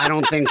 No, I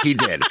don't think he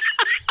did.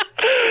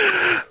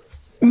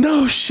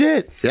 No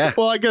shit. Yeah.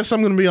 Well, I guess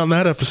I'm going to be on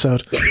that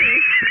episode.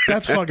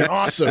 That's fucking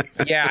awesome.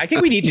 Yeah, I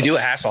think we need to do a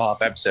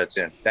Hasselhoff episode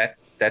soon.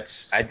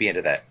 I'd be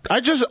into that.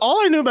 All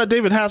I knew about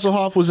David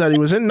Hasselhoff was that he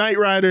was in Knight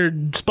Rider,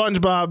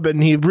 SpongeBob,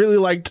 and he really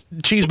liked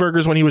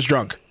cheeseburgers when he was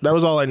drunk. That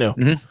was all I knew.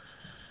 Mm-hmm.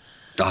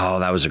 Oh,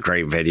 that was a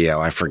great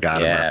video. I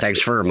forgot about it.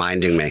 Thanks for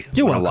reminding me.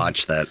 You're I'm gonna welcome.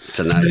 watch that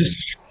tonight. This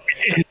is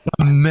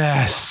a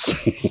mess.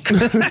 All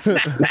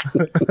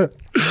I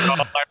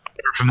remember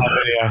from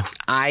that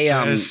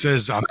video. This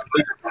is a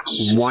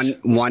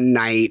One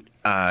night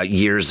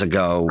years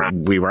ago,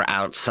 we were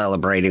out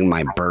celebrating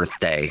my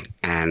birthday,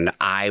 and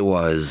I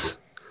was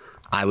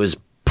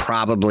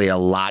probably a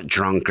lot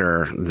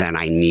drunker than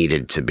I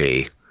needed to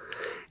be.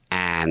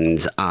 And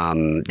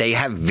they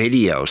have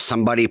video.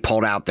 Somebody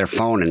pulled out their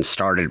phone and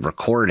started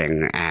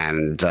recording.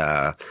 And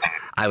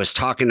I was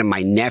talking to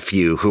my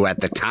nephew, who at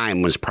the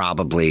time was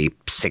probably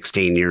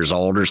 16 years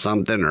old or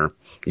something, or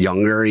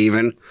younger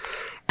even.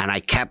 And I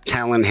kept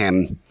telling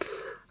him,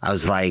 I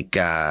was like,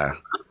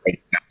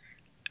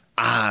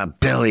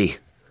 Billy,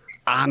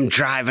 I'm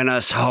driving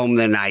us home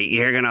tonight.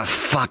 You're going to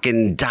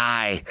fucking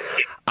die.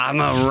 I'm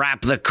gonna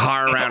wrap the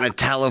car around a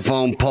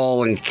telephone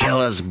pole and kill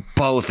us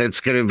both. It's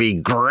gonna be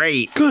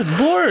great. Good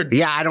Lord.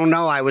 Yeah, I don't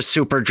know. I was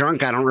super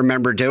drunk. I don't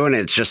remember doing it.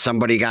 It's just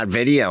somebody got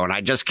video, and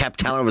I just kept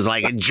telling him, was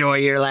like, enjoy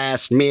your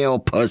last meal,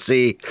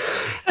 pussy.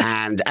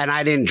 And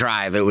I didn't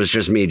drive. It was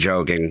just me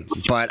joking.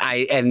 But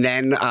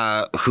then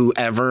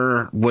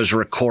whoever was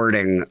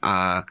recording,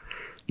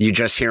 you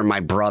just hear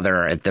my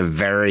brother at the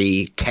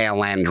very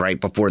tail end,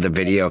 right before the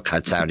video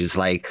cuts out. He's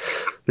like,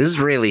 this is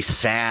really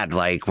sad.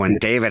 Like when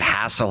David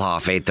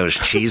Hasselhoff ate those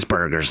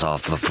cheeseburgers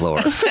off the floor.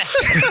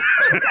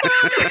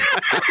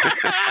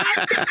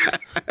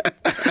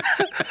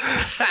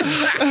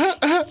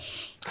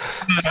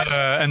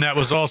 And that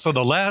was also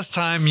the last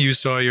time you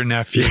saw your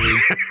nephew.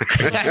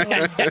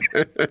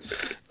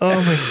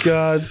 Oh my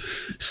God.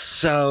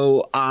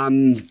 So, I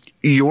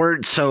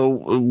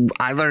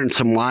learned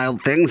some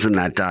wild things in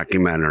that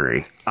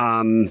documentary.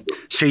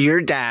 So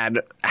your dad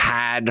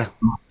had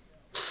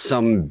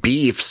some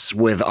beefs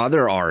with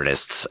other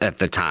artists at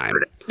the time.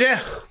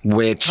 Yeah.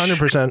 Which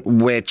 100%.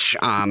 Which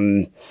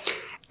and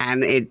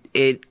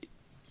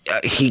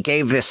he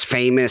gave this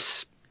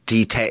famous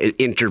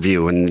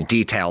interview in the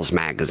Details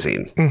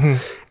magazine. Mm-hmm.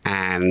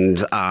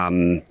 And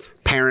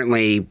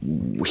apparently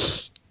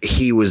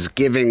he was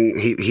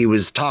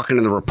talking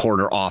to the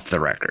reporter off the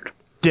record.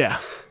 Yeah.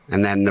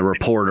 And then the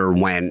reporter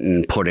went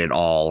and put it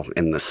all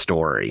in the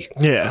story.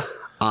 Yeah.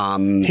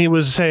 He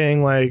was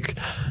saying like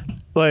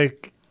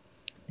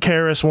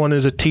KRS-One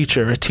is a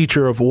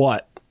teacher of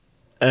what?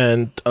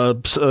 And a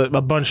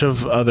bunch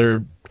of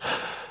other,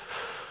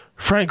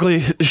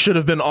 frankly, should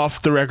have been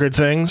off the record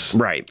things.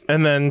 Right.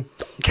 And then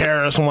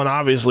KRS-One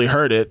obviously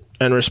heard it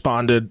and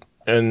responded,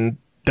 and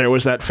there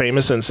was that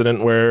famous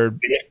incident where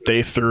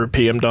they threw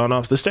PM Dawn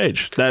off the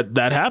stage. That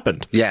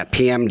happened. Yeah,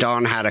 PM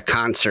Dawn had a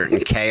concert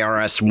and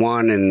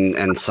KRS-One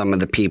and some of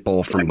the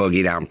people from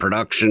Boogie Down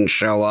Productions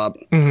show up,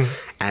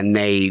 and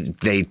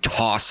they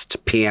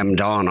tossed PM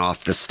Dawn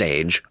off the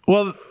stage.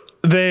 Well,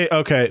 they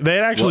had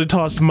actually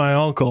tossed my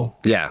uncle.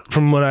 Yeah.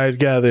 From what I had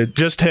gathered,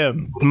 just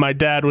him. My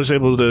dad was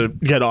able to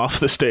get off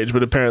the stage,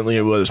 but apparently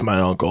it was my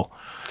uncle.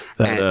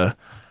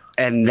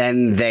 And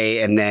then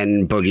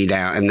Boogie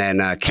Down, and then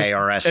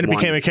KRS-One. And it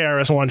became a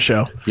KRS-One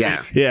show.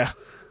 Yeah. Yeah,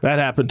 that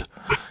happened.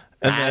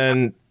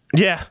 And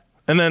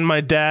then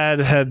my dad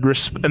had,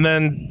 and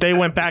then they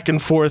went back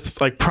and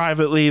forth, like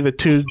privately, the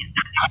two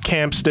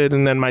camps did,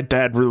 and then my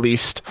dad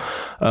released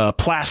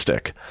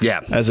Plastic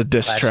as a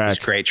diss Plastic track. was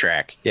a great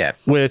track, yeah.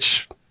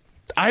 Which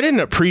I didn't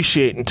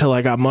appreciate until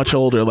I got much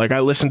older. Like,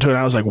 I listened to it and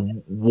I was like,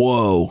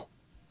 whoa,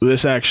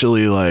 this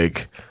actually,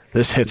 like,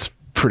 this hits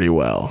pretty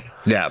well.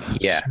 Yeah.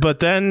 Yeah. But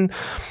then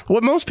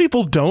what most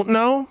people don't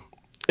know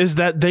is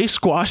that they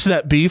squashed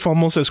that beef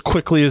almost as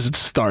quickly as it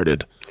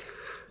started.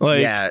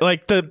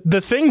 Like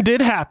the thing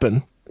did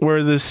happen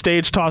where the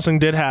stage tossing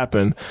did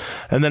happen,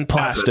 and then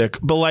Plastic.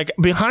 But like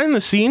behind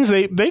the scenes,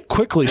 they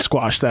quickly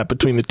squashed that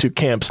between the two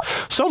camps.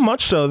 So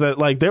much so that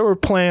like there were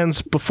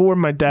plans before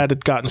my dad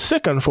had gotten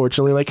sick,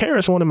 unfortunately. Like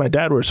KRS-One and my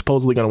dad were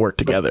supposedly going to work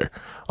together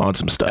on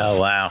some stuff.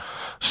 Oh, wow.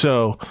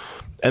 So,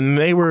 and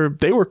they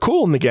were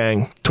cool in the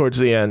gang towards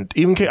the end.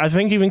 I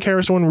think even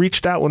KRS-One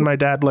reached out when my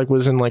dad like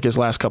was in like his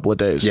last couple of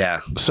days. Yeah.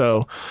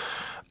 So,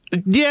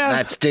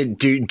 yeah. Do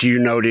you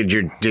know, did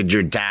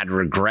your dad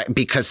regret,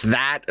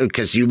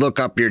 because you look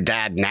up your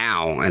dad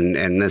now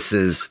and this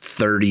is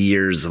 30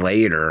 years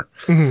later,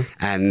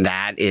 and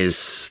that is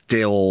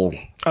still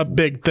a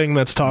big thing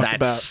that's talked about.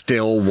 That's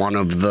still one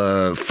of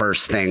the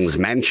first things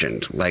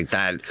mentioned, like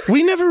that.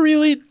 We never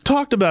really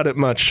talked about it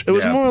much. It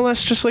was more or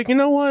less just like, you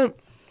know what?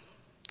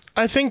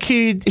 I think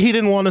he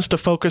didn't want us to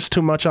focus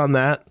too much on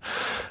that.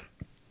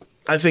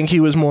 I think he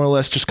was more or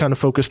less just kind of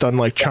focused on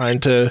like trying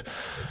to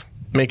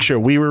make sure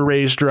we were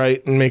raised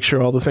right and make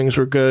sure all the things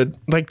were good.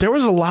 Like there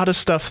was a lot of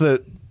stuff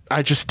that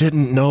I just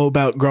didn't know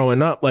about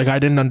growing up. Like I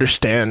didn't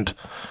understand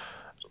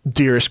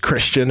Dearest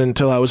Christian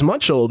until I was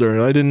much older.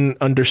 I didn't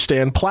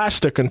understand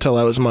Plastic until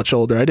I was much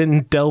older. I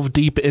didn't delve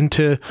deep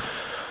into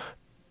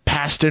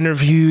past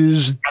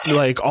interviews,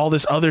 like all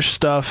this other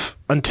stuff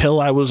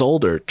until I was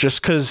older,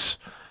 just because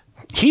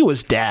he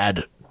was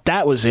dad.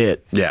 That was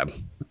it. Yeah.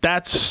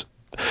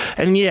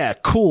 And yeah,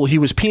 cool. He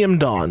was PM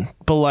Dawn,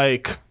 but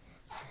like,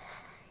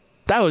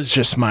 that was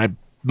just my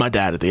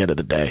dad at the end of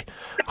the day,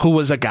 who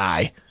was a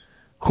guy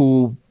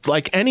who,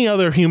 like any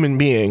other human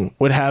being,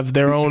 would have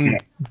their own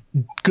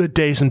good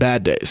days and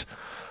bad days.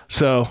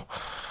 So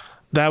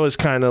that was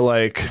kind of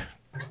like,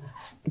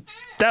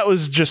 that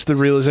was just the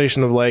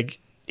realization of like,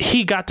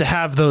 he got to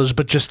have those,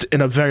 but just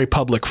in a very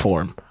public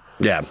form.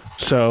 Yeah.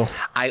 So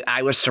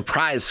I was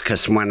surprised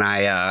because when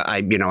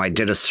I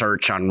did a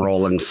search on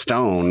Rolling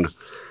Stone,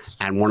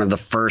 and one of the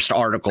first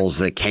articles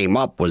that came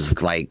up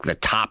was like the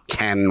top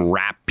 10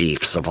 rap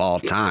beefs of all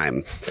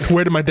time.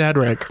 Where did my dad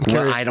rank?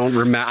 Well, I don't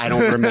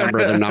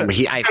remember the number.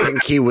 I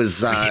think he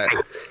was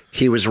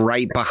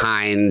right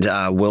behind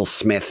Will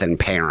Smith and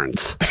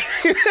Parents.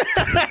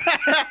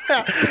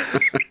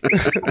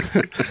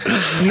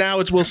 Now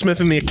it's Will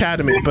Smith in the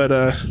Academy,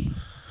 but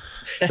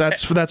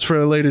that's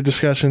for a later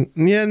discussion.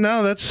 Yeah,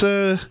 no, that's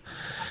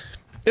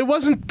It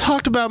wasn't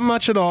talked about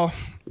much at all.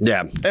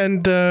 Yeah.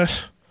 And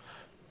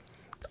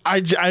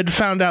I'd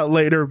found out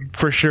later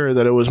for sure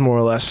that it was more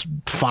or less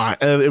fine.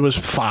 It was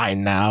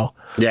fine now.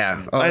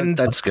 Yeah. Oh, And-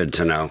 that's good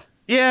to know.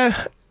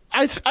 Yeah,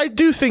 I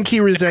do think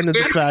he resented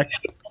the fact.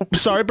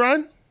 Sorry,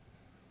 Brian?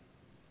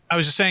 I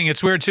was just saying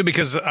it's weird too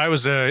because I'm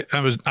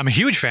a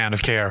huge fan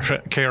of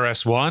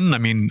KRS-One. I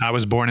mean, I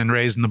was born and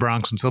raised in the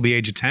Bronx until the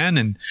age of 10,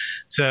 and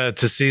to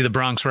see the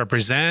Bronx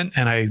represent,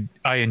 and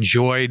I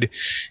enjoyed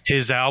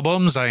his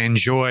albums. I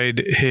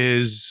enjoyed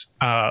his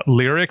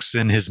lyrics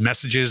and his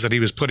messages that he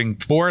was putting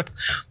forth.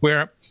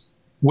 Where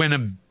when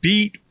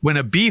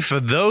a beef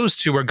of those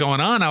two were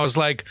going on, I was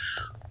like,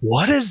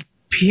 what is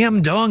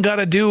PM Dawn got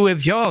to do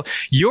with y'all?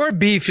 Your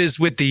beef is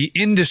with the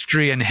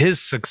industry and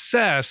his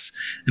success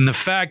and the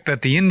fact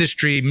that the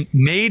industry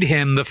made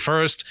him the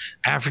first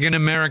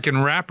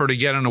African-American rapper to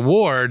get an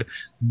award.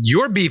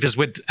 Your beef is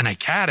with an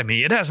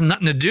academy. It has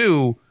nothing to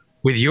do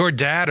with your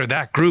dad or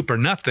that group or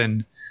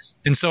nothing.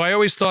 And so I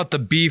always thought the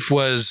beef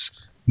was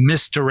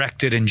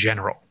misdirected in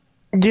general.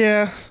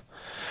 Yeah,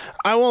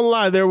 I won't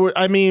lie.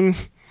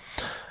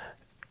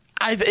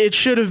 It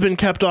should have been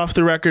kept off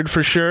the record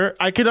for sure.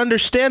 I could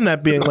understand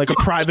that being like a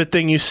private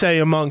thing you say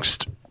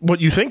amongst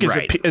what you think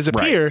is a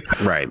peer.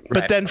 Right.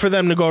 But then for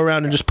them to go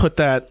around and just put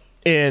that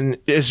in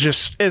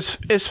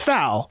is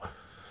foul.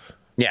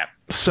 Yeah.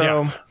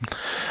 So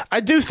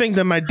I do think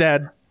that my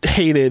dad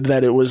hated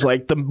that it was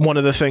like one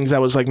of the things that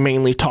was like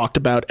mainly talked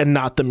about and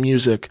not the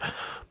music.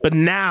 But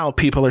now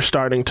people are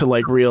starting to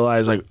like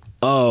realize like,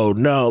 oh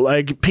no,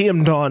 like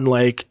PM Dawn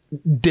like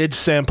did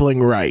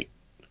sampling right.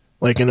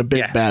 Like in a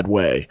big bad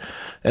way.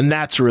 And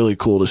that's really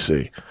cool to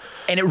see.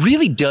 And it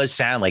really does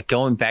sound like,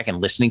 going back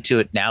and listening to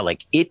it now,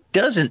 like it's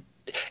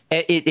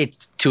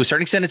to a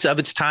certain extent it's of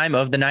its time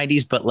of the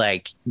 90s, but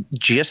like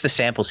just the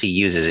samples he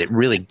uses, it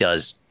really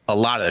does. A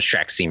lot of those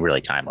tracks seem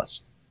really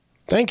timeless.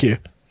 Thank you.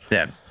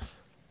 Yeah.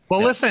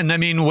 Well, listen, I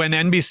mean, when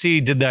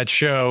NBC did that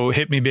show,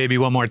 Hit Me Baby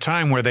One More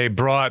Time, where they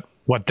brought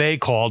what they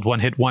called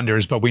one-hit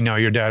wonders, but we know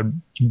your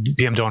dad,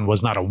 PM Dawn,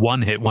 was not a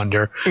one-hit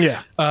wonder.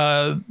 Yeah.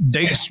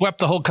 They swept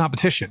the whole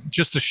competition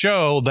just to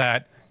show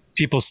that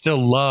people still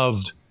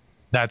loved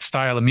that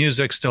style of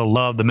music, still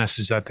loved the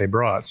message that they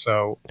brought.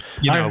 So,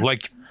 you know,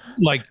 like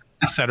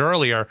I said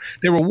earlier,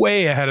 they were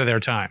way ahead of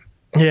their time.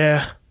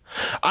 Yeah.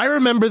 I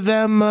remember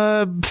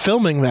them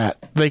filming that.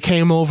 They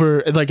came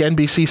over, like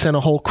NBC sent a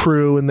whole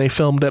crew and they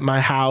filmed at my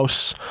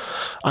house.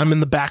 I'm in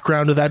the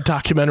background of that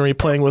documentary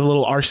playing with a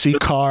little RC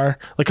car.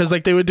 Because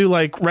like they would do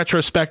like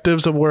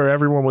retrospectives of where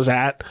everyone was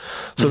at.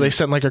 So they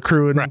sent like a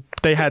crew and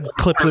they had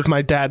clips of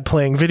my dad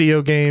playing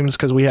video games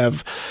because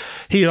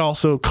he had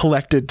also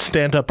collected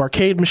stand-up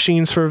arcade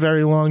machines for a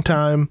very long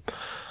time.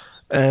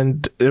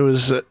 And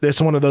it's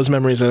one of those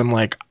memories that I'm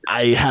like,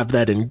 I have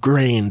that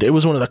ingrained. It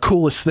was one of the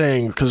coolest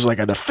things because like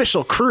an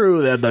official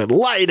crew that had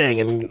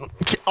lighting and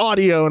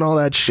audio and all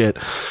that shit.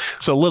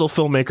 So little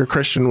filmmaker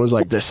Christian was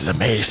like, this is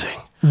amazing.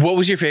 What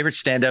was your favorite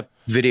stand-up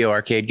video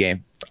arcade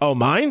game? Oh,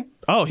 mine?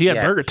 Oh, he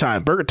had Burger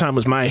Time. Burger Time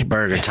was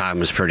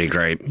pretty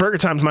great. Burger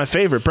Time's my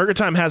favorite. Burger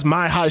Time has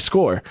my high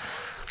score.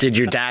 Did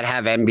your dad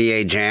have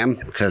NBA Jam?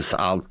 Because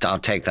I'll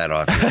take that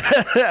off.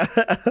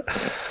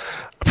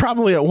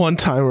 Probably at one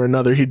time or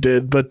another he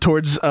did, but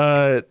towards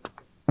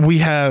we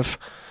have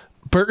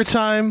Burger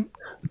Time,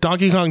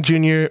 Donkey Kong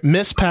Jr.,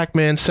 Miss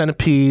Pac-Man,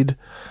 Centipede,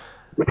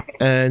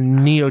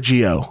 and Neo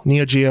Geo.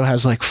 Neo Geo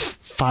has like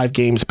 5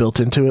 games built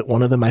into it.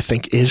 One of them I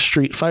think is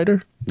Street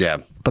Fighter. Yeah,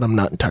 but I'm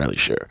not entirely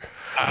sure.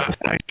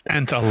 I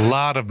spent a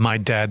lot of my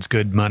dad's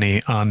good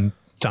money on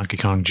Donkey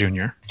Kong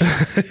Jr.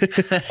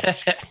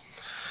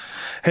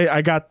 Hey,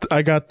 I got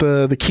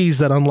the keys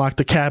that unlock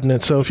the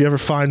cabinet, so if you ever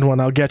find one,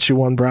 I'll get you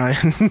one,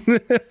 Brian.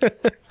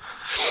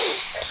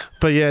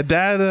 But yeah,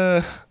 Dad,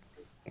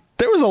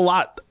 there was a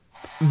lot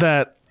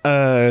that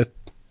of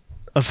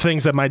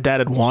things that my dad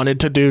had wanted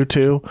to do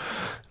too,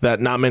 that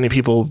not many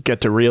people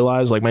get to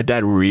realize. Like my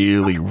dad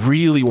really,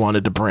 really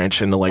wanted to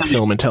branch into like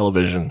film and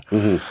television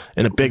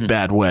in a big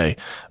bad way,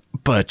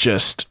 but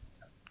just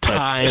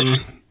time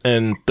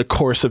and the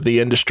course of the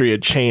industry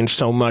had changed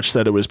so much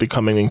that it was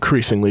becoming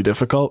increasingly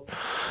difficult.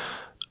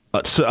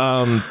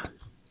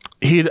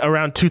 He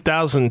around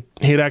 2000,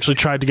 he had actually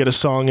tried to get a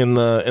song in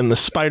the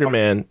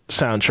Spider-Man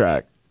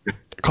soundtrack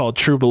called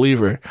True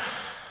Believer.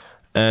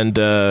 And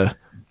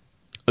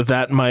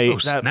that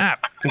might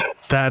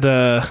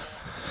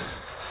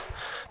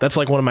that's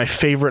like one of my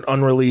favorite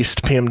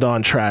unreleased PM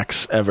Dawn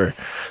tracks ever.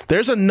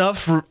 There's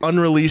enough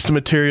unreleased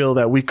material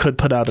that we could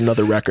put out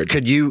another record.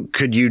 Could you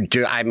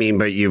do? I mean,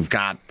 but you've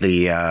got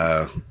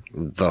the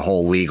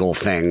whole legal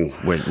thing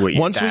with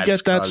once we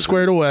get that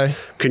squared away.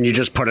 Can you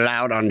just put it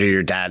out under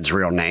your dad's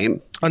real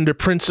name? Under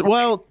Prince.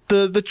 Well,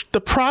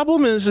 the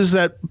problem is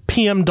that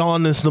PM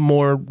Dawn is the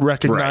more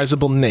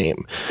recognizable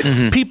name.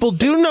 Mm-hmm. People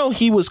do know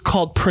he was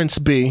called Prince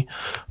B,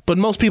 but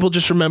most people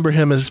just remember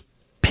him as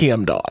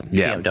PM Dawn.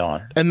 Yeah. PM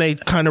Dawn. And they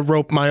kind of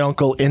rope my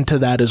uncle into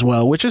that as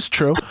well, which is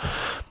true.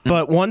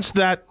 But once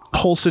that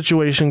whole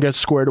situation gets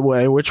squared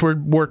away, which we're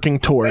working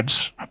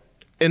towards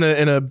in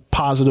a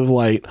positive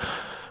light,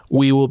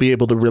 we will be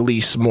able to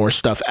release more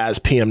stuff as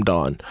PM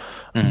Dawn.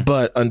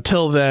 But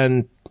until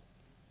then,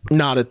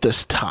 not at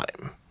this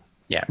time.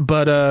 Yeah.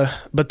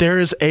 But there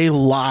is a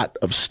lot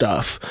of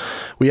stuff.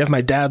 We have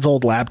my dad's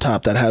old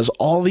laptop that has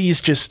all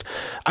these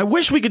I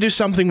wish we could do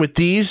something with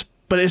these,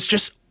 but it's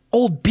just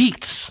old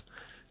beats.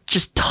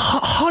 Just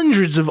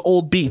hundreds of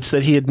old beats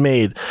that he had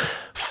made.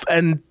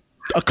 And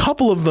a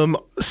couple of them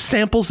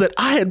samples that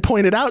I had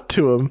pointed out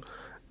to him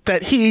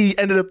that he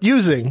ended up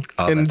using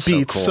in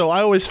beats. So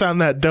I always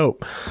found that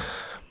dope.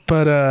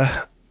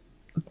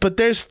 But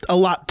there's a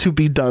lot to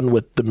be done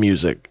with the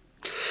music.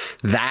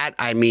 That,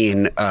 I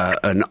mean,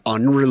 an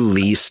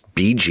unreleased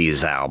Bee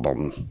Gees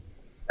album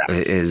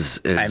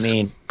is I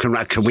mean,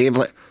 can we have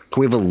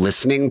a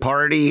listening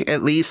party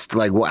at least?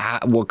 Like,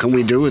 what can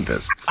we do with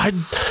this?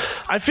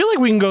 I feel like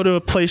we can go to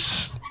a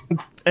place,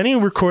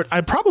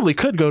 I probably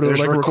could go to There's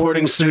like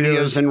recording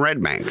studios in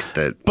Red Bank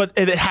but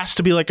it has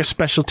to be like a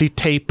specialty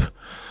tape.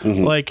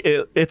 Like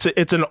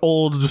it's an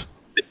old,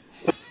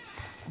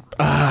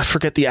 I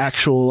forget the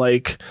actual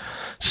like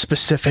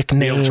specific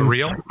name. Reel to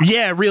reel?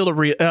 Yeah, reel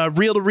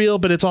to reel,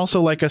 but it's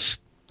also like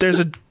there's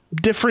a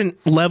different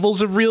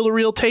levels of reel to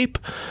reel tape.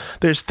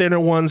 There's thinner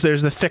ones,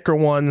 there's the thicker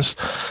ones,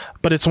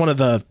 but it's one of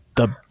the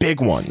big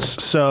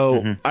ones.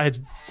 So I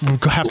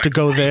have to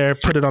go there,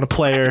 put it on a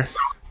player.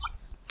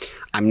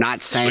 I'm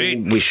not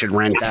saying we should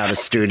rent out a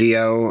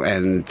studio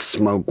and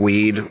smoke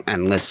weed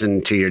and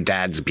listen to your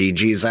dad's Bee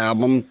Gees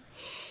album,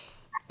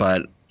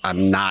 but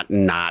I'm not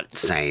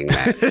saying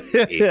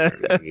that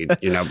either.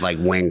 You know, like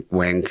wink,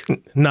 wink.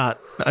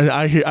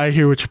 I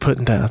hear what you're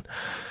putting down.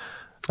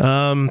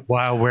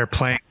 While we're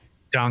playing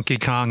Donkey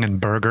Kong and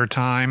Burger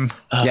Time.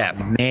 Yeah,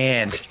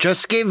 man.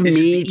 Just give This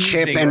me, is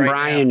Chip, easy and right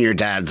Brian your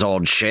dad's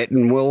old shit,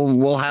 and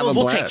we'll have a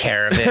We'll blast. take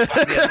care of it.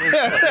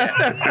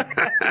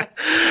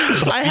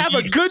 I have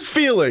a good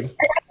feeling.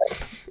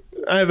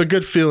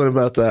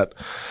 About that.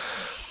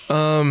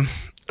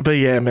 But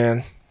yeah,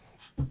 man,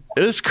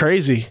 it was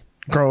crazy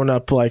growing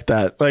up like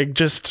that. Like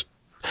just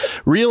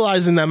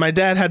realizing that my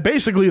dad had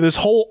basically this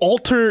whole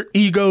alter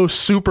ego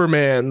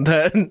Superman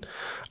that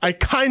I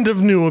kind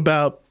of knew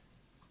about,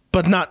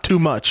 but not too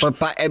much. But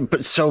by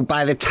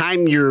the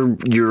time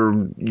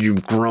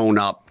you've grown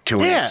up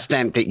to an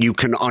extent that you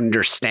can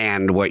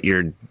understand what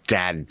your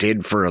dad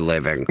did for a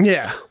living.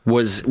 Yeah.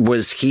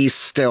 Was he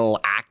still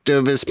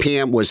active as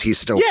PM? Was he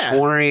still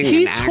touring?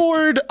 He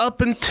toured up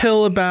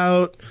until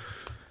about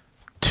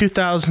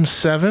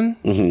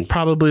 2007,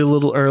 probably a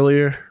little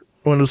earlier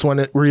when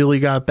it really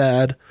got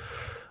bad.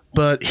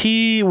 But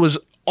he was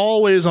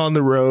always on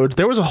the road.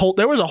 There was a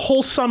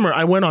whole summer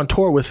I went on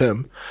tour with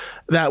him.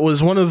 That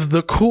was one of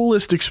the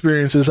coolest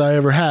experiences I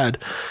ever had.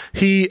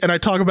 And I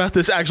talk about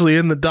this actually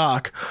in the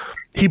doc.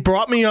 He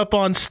brought me up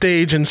on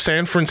stage in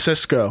San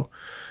Francisco.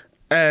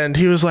 And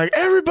he was like,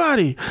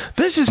 everybody,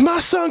 this is my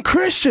son,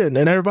 Christian.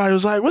 And everybody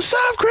was like, what's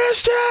up,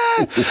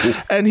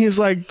 Christian? And he's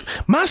like,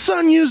 my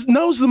son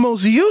knows the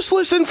most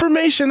useless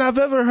information I've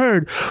ever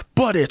heard,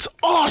 but it's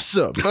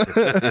awesome.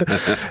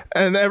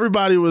 And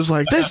everybody was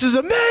like, this is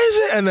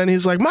amazing. And then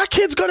he's like, my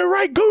kid's going to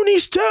write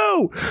Goonies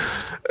too.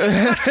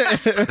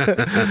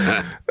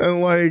 And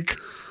like,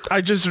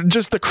 I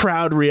just the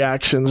crowd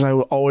reactions I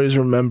will always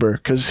remember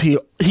because he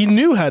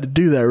knew how to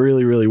do that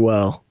really, really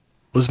well,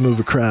 was move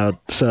a crowd.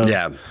 So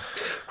yeah.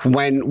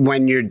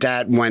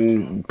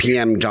 When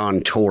PM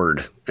Dawn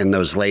toured in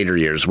those later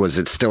years, was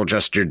it still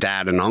just your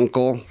dad and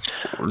uncle?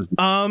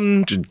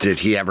 Did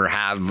he ever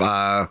have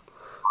a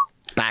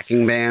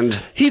backing band?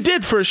 He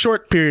did for a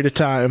short period of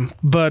time,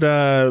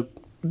 but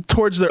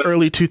towards the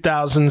early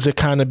 2000s, it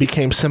kind of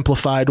became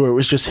simplified where it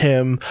was just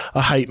him,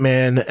 a hype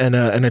man, and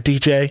a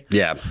DJ.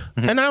 Yeah.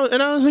 And I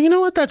was like, you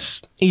know what?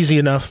 That's easy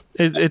enough.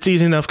 It's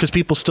easy enough because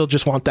people still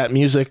just want that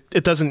music.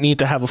 It doesn't need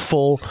to have a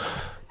full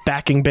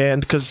backing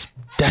band because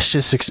that's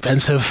just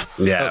expensive.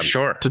 Yeah. Oh,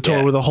 sure. To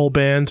tour with a whole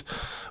band.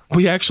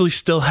 We actually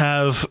still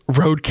have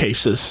road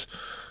cases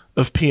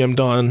of PM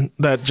Dawn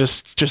that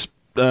just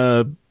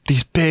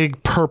these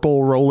big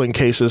purple rolling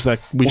cases that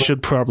we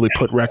should probably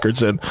put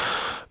records in.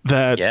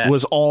 That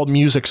was all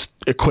music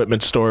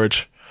equipment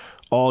storage,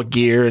 all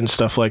gear and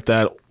stuff like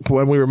that.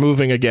 When we were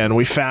moving again,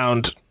 we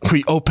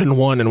opened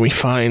one and we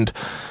find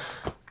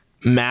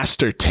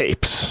master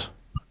tapes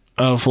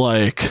of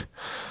like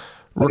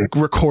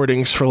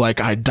recordings for like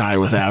I Die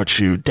Without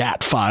You,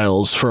 DAT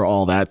files for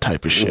all that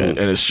type of shit.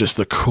 And it's just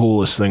the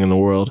coolest thing in the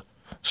world.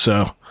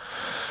 So,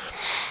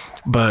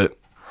 but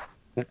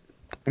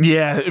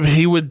yeah,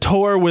 he would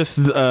tour with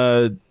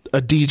a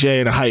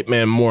DJ and a hype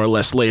man more or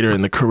less later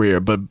in the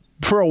career, but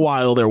for a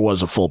while there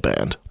was a full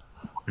band.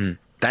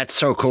 That's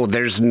so cool.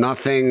 There's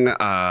nothing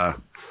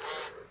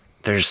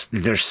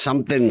there's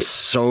something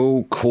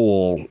so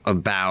cool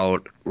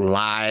about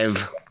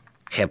live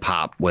hip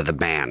hop with a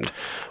band.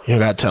 You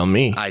gotta tell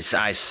me. I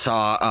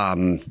saw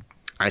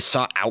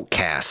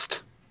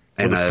Outkast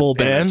With a full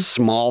band? in a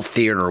small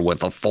theater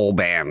with a full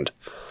band,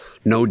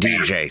 no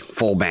DJ,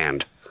 full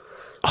band,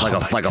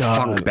 like a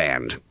funk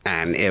band,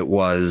 and it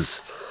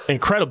was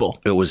incredible.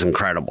 It was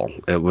incredible.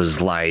 It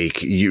was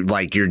like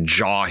your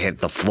jaw hit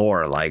the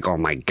floor. Like, oh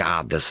my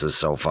God, this is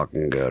so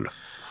fucking good.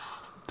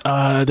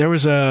 There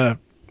was a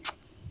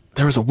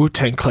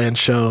Wu-Tang Clan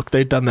show.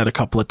 They'd done that a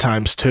couple of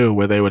times too,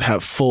 where they would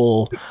have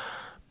full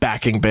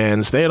backing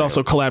bands. They had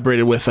also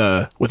collaborated with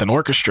an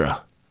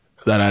orchestra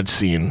that I'd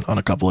seen on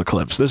a couple of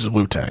clips. This is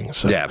Wu-Tang.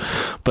 So. Yeah.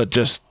 But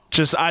just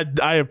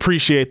I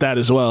appreciate that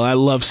as well. I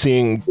love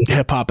seeing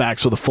hip hop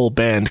acts with a full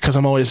band because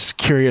I'm always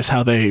curious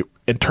how they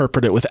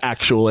interpret it with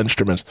actual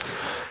instruments.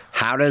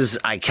 How does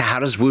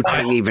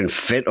Wu-Tang even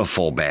fit a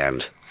full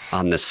band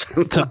on this?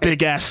 It's a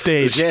big ass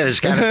stage. Yeah, there's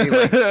got to be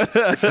like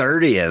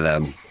 30 of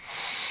them.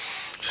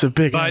 It's a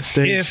big But ass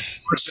stage. if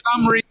for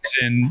some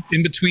reason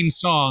in between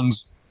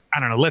songs, I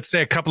don't know, let's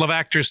say a couple of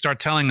actors start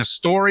telling a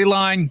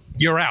storyline,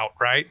 you're out,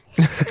 right?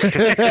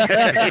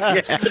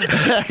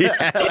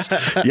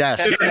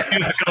 Yes.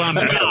 Musical on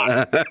the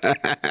dot.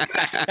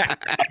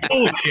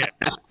 Bullshit.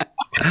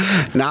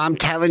 No, I'm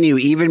telling you,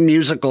 even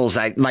musicals,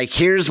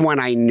 here's when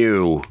I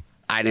knew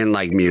I didn't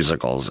like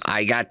musicals.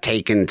 I got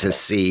taken to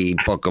see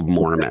Book of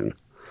Mormon.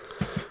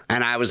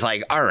 And I was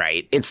like, all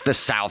right, it's the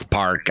South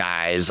Park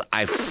guys.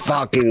 I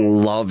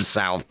fucking love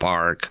South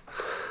Park.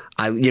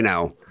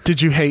 Did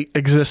you hate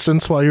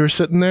existence while you were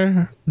sitting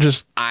there?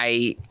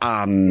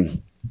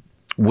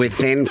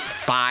 Within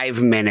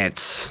 5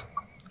 minutes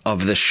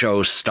of the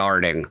show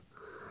starting,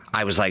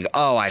 I was like,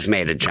 oh, I've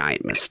made a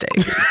giant mistake.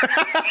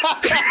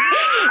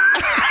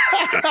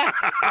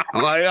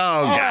 I'm like,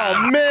 oh God.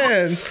 Oh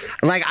man.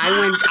 Like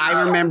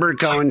I remember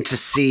going to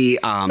see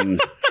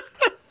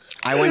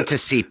I went to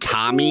see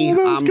Tommy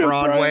on good,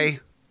 Broadway. Brian.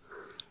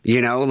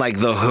 You know, like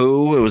The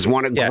Who. It was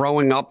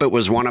growing up, it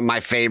was one of my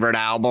favorite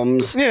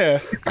albums. Yeah.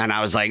 And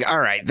I was like, all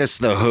right, this is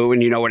The Who.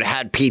 And, it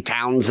had Pete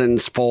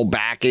Townshend's full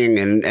backing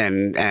and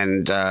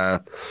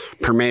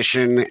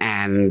permission.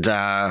 And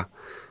I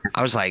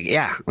was like,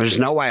 yeah, there's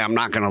no way I'm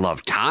not going to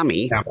love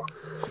Tommy.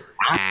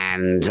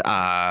 And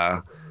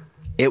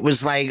it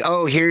was like,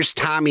 oh, here's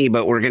Tommy,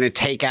 but we're going to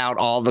take out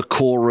all the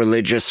cool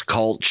religious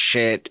cult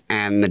shit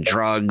and the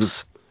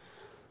drugs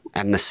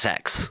and the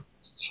sex.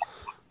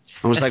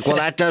 I was like, well,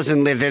 that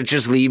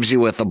just leaves you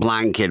with a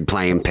blind kid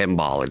playing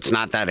pinball. It's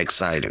not that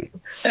exciting.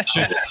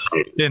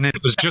 And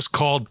it was just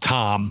called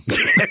Tom.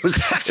 It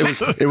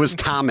was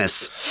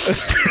Thomas.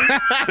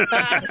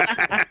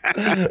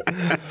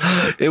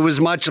 It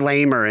was much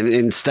lamer. And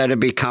instead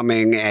of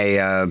becoming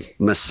a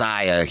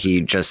messiah,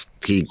 he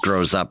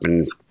grows up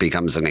and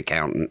becomes an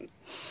accountant.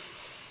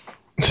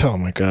 Oh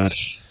my God.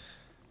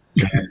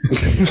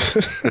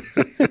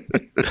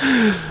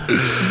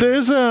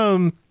 There's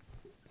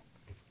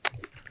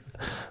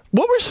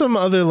what were some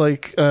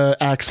other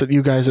acts that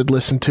you guys had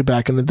listened to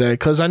back in the day?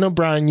 Because I know,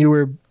 Brian, you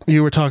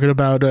were talking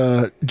about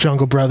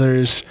Jungle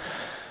Brothers,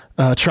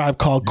 Tribe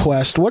Called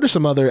Quest. What are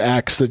some other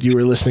acts that you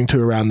were listening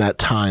to around that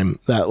time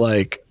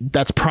that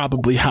that's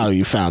probably how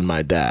you found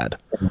my dad?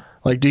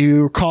 Do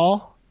you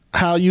recall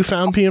how you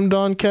found PM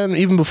Dawn, Ken,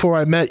 even before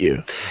I met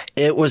you?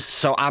 It was,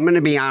 so I'm going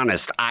to be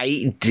honest.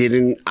 I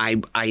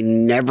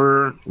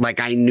never,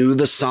 I knew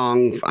the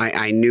song.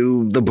 I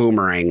knew the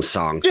Boomerang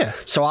song. Yeah.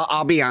 So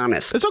I'll be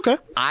honest. It's okay.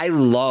 I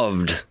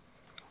loved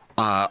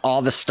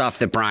all the stuff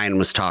that Brian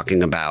was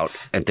talking about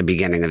at the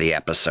beginning of the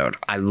episode.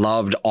 I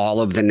loved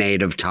all of the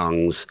native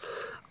tongues.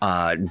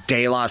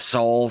 De La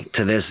Soul,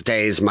 to this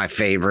day, is my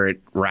favorite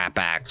rap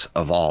act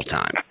of all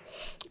time.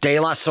 De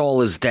La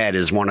Soul is Dead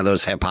is one of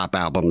those hip hop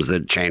albums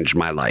that changed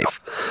my life.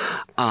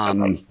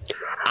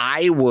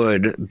 I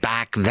would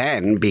back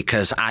then,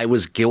 because I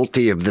was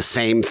guilty of the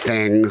same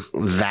thing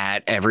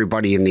that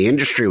everybody in the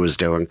industry was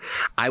doing.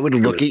 I would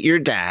look at your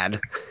dad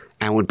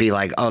and would be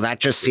like, oh, that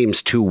just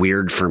seems too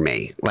weird for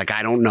me.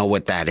 I don't know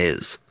what that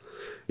is,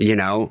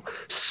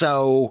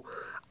 So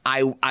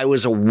I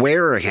was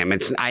aware of him.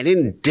 I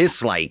didn't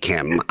dislike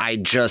him. I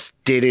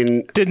just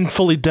didn't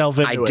fully delve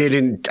into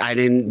it. I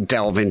didn't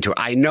delve into it.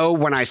 I know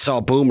when I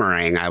saw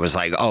Boomerang, I was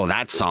like, oh,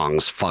 that's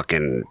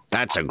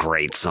a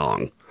great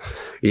song.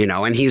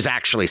 And he was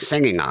actually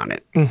singing on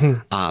it.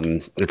 Mm-hmm.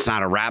 It's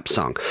not a rap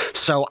song.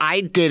 So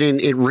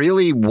it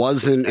really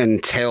wasn't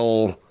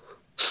until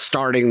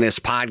starting this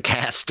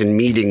podcast and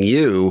meeting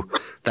you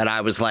that I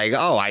was like,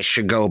 oh, I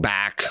should go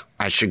back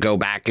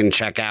and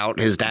check out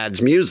his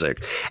dad's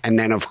music. And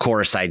then of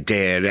course I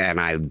did, and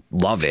I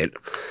love it.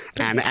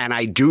 And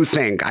I do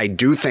think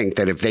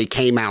that if they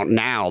came out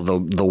now,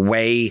 the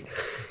way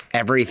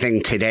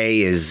everything today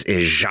is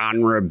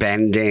genre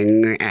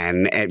bending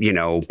and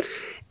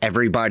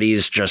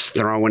everybody's just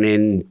throwing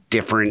in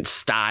different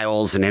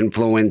styles and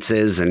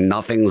influences and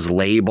nothing's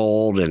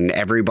labeled and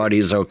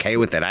everybody's okay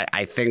with it.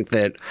 I think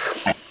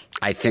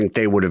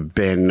they would have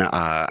been,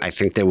 I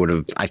think they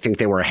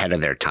were ahead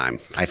of their time.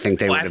 I think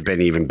they would have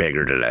been even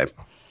bigger today.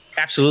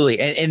 Absolutely.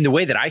 And the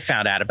way that I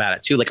found out about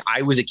it too,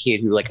 I was a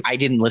kid who I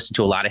didn't listen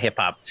to a lot of hip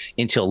hop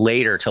until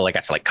later, till I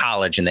got to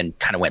college, and then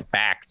kind of went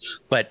back.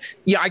 But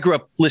yeah, I grew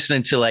up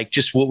listening to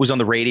just what was on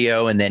the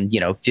radio, and then,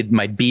 did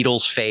my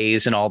Beatles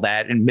phase and all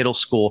that in middle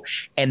school.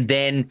 And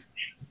then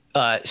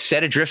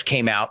Set Adrift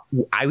came out,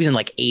 I was in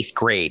like 8th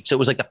grade. So it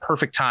was like the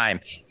perfect time.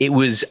 It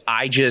was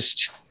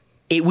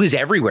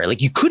everywhere.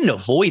 Like you couldn't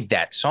avoid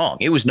that song.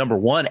 It was number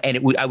one.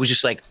 And I was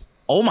just like,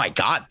 oh my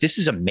God, this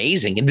is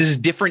amazing. And this is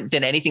different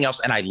than anything else.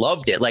 And I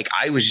loved it. Like,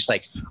 I was just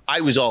like, I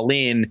was all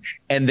in.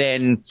 And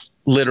then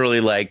literally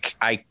like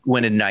I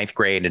went in 9th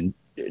grade and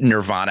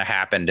Nirvana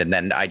happened. And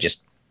then I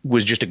just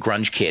was just a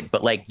grunge kid.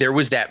 But like, there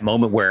was that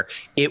moment where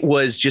it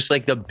was just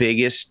like the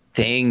biggest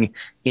thing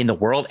in the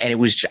world. And it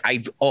was,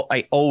 I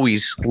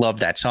always loved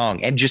that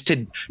song. And just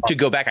to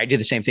go back, I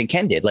did the same thing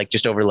Ken did, like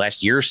just over the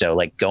last year or so,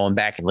 like going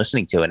back and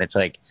listening to it. And it's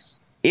like,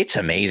 it's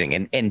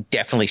amazing and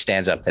definitely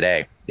stands up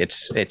today.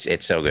 It's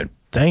so good.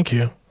 Thank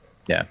you.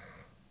 Yeah.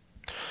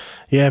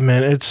 Yeah,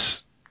 man.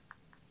 It's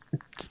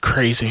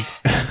crazy.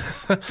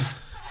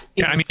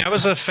 Yeah. I mean, I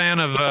was a fan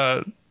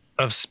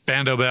of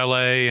Spandau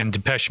Ballet and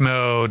Depeche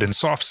Mode and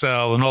Soft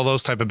Cell and all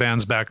those type of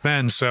bands back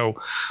then. So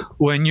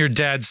when your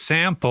dad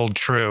sampled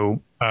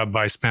True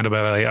by Spandau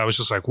Ballet, I was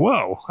just like,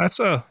 whoa, that's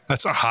a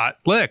hot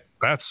lick.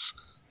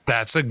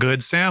 That's a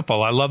good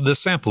sample. I love this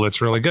sample. It's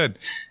really good.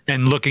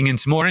 And looking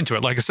more into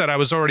it, like I said, I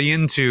was already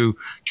into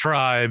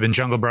Tribe and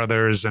Jungle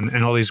Brothers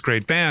and all these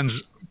great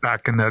bands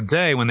back in the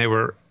day when they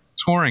were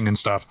touring and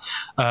stuff.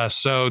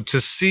 So to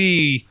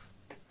see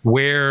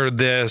where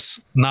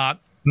this not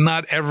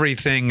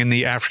everything in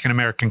the African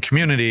American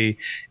community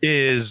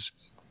is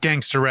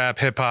gangster rap,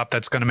 hip hop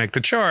that's going to make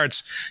the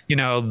charts. You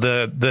know,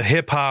 the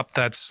hip hop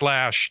that's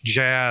 /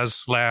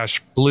 jazz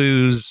 /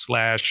 blues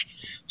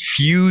 /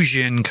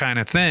 fusion kind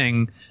of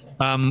thing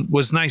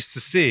was nice to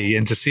see,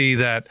 and to see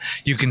that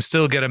you can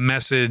still get a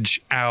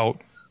message out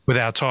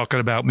without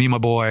talking about me and my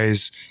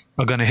boys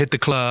are going to hit the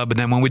club, and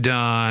then when we're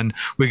done,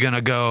 we're going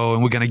to go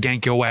and we're going to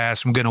gank your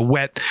ass and we're going to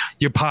wet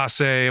your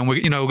posse, and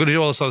we're going to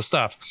do all this other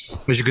stuff.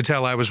 As you could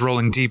tell, I was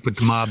rolling deep with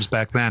the mobs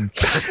back then.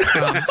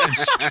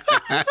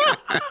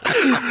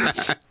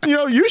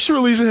 Yo, you should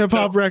release a hip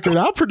hop record.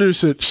 I'll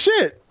produce it.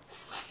 Shit.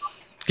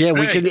 Yeah,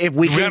 we can. If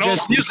we can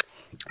just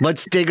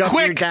let's dig up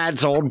your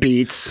dad's old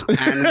beats,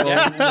 and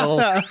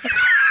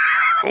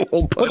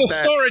we'll put a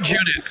storage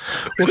unit.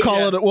 We'll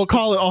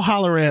call it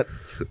O'Halloran.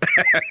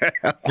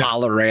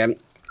 Hollerant.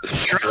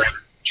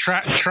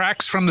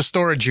 Tracks from the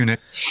storage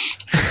unit.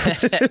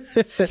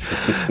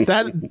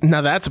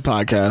 Now that's a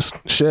podcast.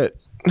 Shit.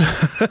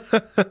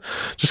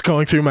 Just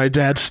going through my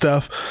dad's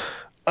stuff.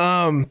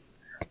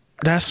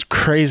 That's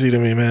crazy to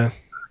me, man.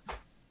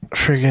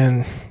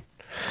 Friggin'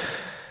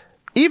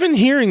 even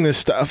hearing this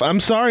stuff, I'm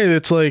sorry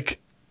that's like,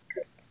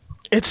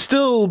 it's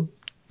still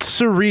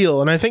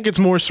surreal, and I think it's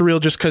more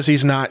surreal just because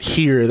he's not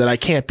here, that I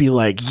can't be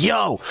like,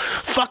 yo,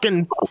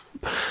 fucking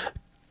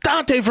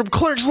Dante from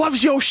Clerks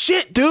loves your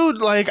shit, dude.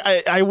 Like,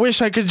 I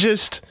wish I could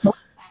just.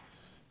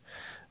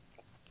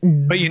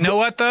 But you know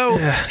what, though?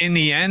 In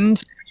the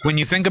end, when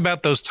you think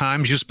about those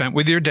times you spent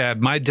with your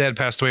dad, my dad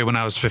passed away when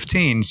I was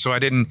 15, so I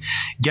didn't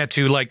get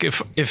to, like,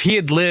 if he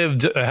had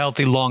lived a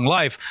healthy, long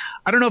life,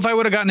 I don't know if I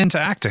would have gotten into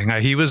acting.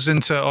 He was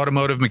into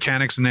automotive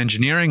mechanics and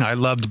engineering. I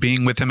loved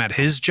being with him at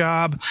his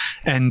job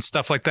and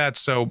stuff like that.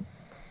 So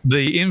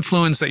the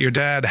influence that your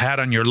dad had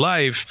on your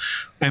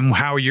life, and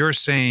how you're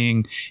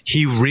saying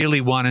he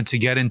really wanted to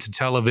get into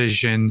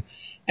television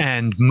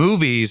and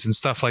movies and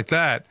stuff like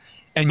that,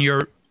 and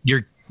your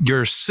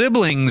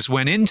siblings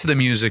went into the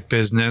music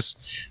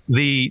business,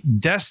 the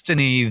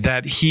destiny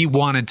that he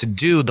wanted to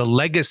do, the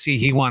legacy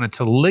he wanted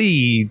to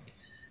lead,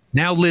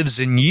 now lives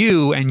in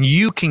you, and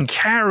you can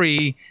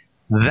carry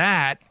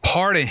that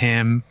part of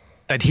him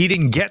that he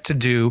didn't get to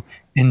do,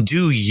 and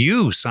do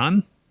you,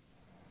 son.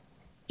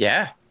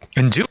 Yeah.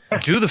 And do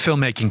the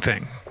filmmaking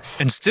thing,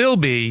 and still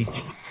be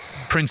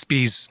Prince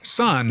B's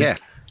son,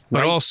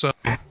 but also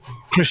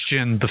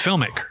Christian, the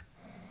filmmaker.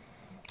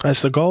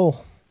 That's the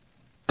goal.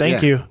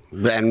 Thank you.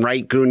 And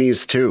write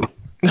Goonies too.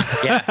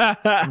 Yeah,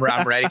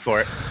 I'm ready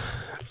for it.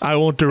 I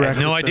won't direct. I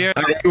had no idea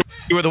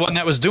you were the one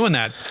that was doing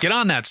that. Get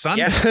on that, son.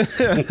 Yeah.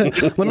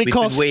 Let me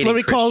call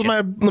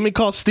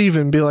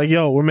Steven and be like,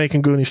 yo, we're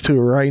making Goonies 2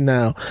 right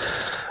now.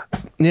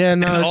 Yeah,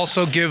 no. And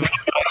also give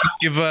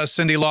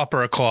Cyndi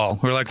Lauper a call.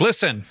 We're like,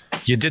 listen,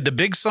 you did the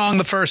big song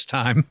the first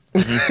time.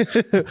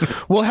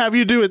 We'll have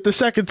you do it the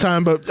second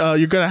time, but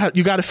you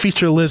gotta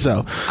feature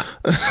Lizzo.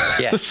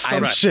 Yeah,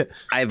 shit.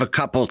 I have a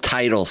couple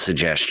title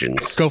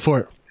suggestions. Go for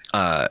it.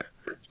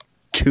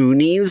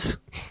 Toonies.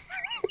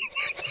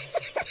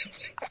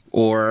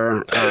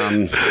 or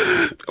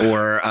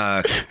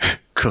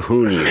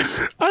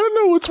Cahoonies. I don't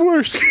know what's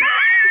worse.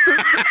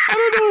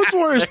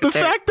 The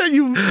fact that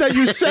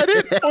you said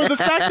it, or the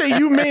fact that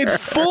you made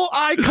full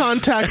eye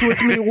contact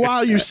with me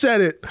while you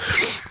said it.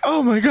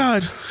 Oh my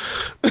God.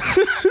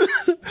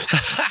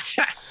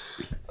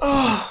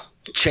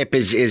 Chip,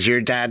 is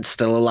your dad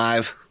still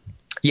alive?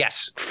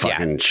 Yes.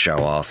 Fucking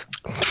show off.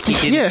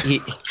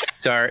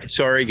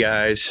 Sorry,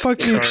 guys.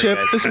 Fuck you, Chip.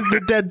 Guys. This is the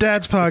Dead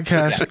Dads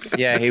podcast.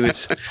 Yeah, he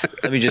was.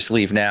 Let me just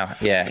leave now.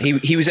 Yeah,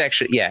 he was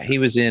actually. Yeah, he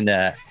was in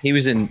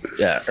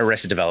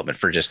Arrested Development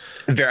for just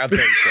a very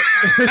short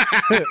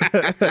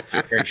time.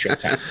 Very short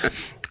time.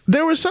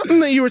 There was something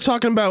that you were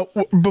talking about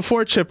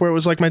before, Chip, where it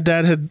was like my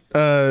dad had,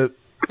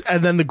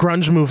 and then the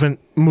grunge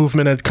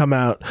movement had come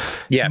out.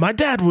 Yeah. My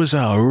dad was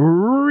a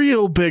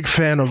real big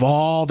fan of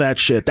all that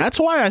shit. That's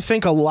why I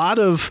think a lot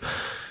of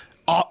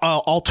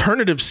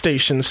alternative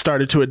stations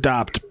started to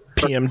adopt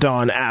PM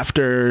Dawn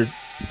after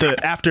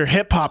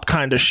hip hop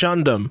kind of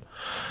shunned them.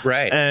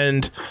 Right.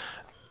 And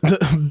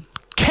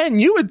Ken,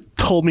 you had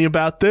told me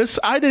about this.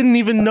 I didn't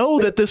even know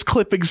that this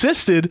clip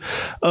existed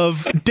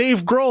of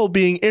Dave Grohl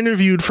being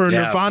interviewed for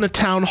Nirvana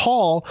Town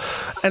Hall,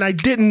 and I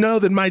didn't know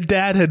that my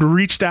dad had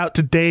reached out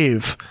to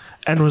Dave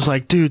and was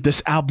like, dude,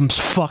 this album's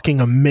fucking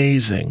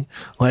amazing.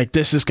 Like,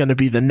 this is going to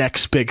be the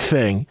next big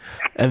thing.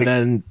 And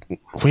then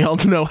we all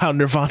know how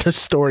Nirvana's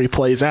story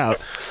plays out.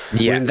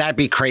 Yeah. Wouldn't that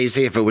be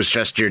crazy if it was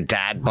just your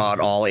dad bought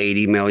all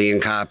 80 million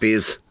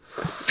copies?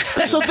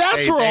 So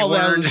that's where all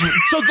that.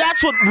 So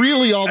that's what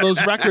really all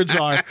those records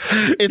are.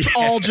 It's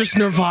all just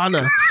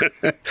Nirvana.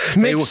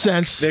 Makes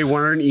sense. They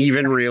weren't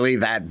even really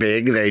that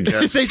big. They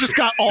just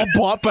got all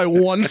bought by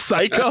one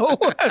psycho.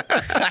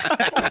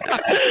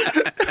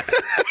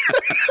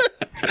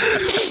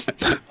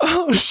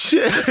 Oh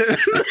shit!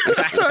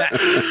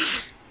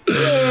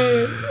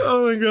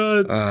 Oh my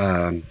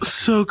god!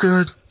 So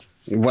good.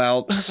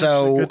 Well,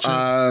 so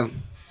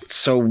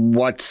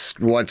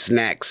what's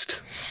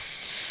next?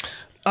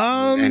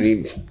 I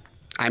don't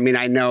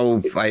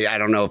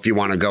know if you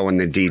want to go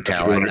into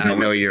detail. I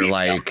know you're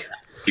like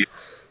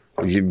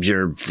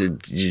your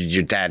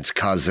dad's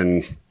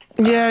cousin.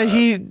 Yeah,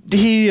 he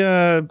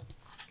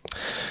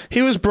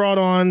was brought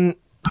on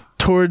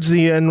towards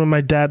the end when my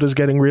dad was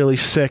getting really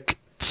sick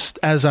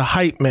as a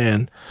hype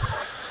man,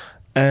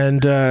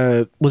 and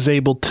was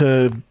able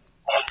to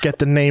get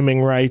the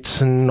naming rights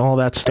and all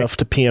that stuff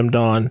to PM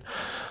Dawn.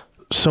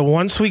 So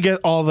once we get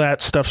all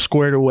that stuff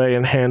squared away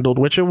and handled,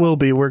 which it will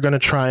be, we're going to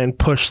try and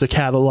push the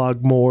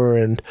catalog more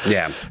and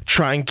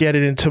try and get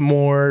it into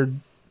more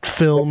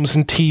films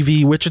and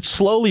TV, which it's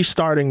slowly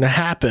starting to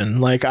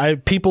happen. Like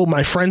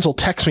my friends will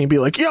text me and be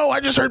like, yo, I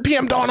just heard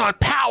PM Dawn on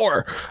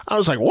Power. I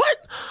was like, what?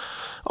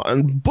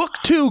 On Book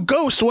 2,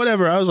 Ghost,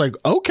 whatever. I was like,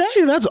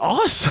 okay, that's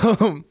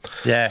awesome.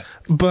 Yeah.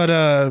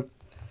 But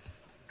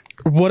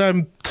what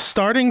I'm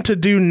starting to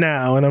do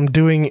now, and I'm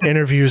doing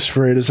interviews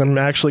for it, is I'm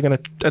actually going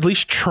to at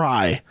least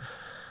try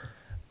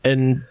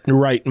and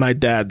write my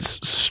dad's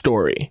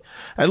story.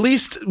 At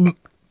least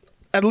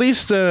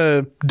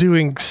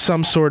doing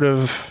some sort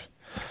of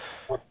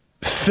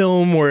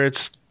film where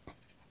it's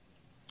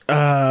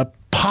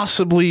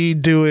possibly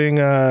doing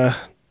a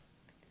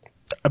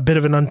bit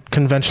of an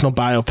unconventional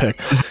biopic,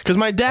 because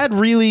my dad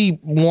really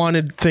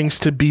wanted things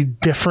to be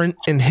different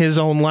in his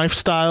own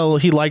lifestyle.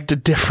 He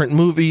liked different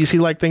movies. He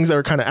liked things that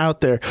were kind of out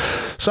there.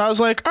 So I was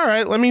like, all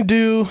right, let me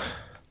do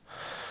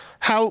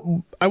I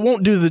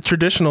won't do the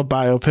traditional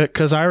biopic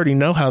because I already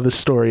know how this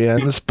story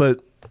ends, but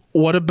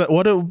what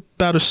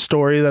about a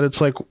story that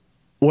it's like,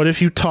 what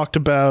if you talked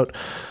about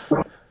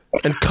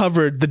and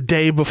covered the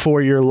day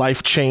before your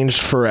life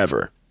changed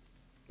forever?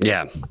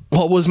 Yeah.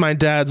 What was my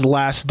dad's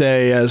last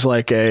day as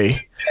like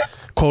a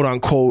quote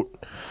unquote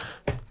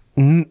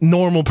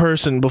normal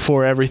person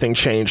before everything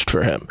changed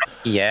for him?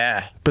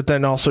 Yeah. But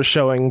then also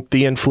showing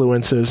the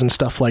influences and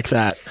stuff like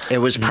that. It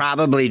was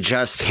probably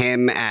just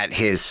him at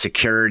his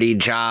security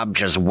job,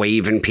 just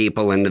waving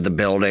people into the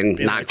building,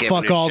 not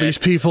giving fuck all these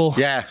people.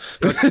 Yeah.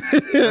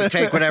 Go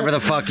take whatever the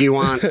fuck you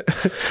want.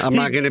 I'm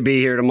not going to be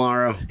here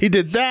tomorrow. He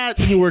did that.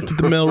 He worked at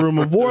the mailroom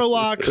of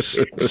Warlocks.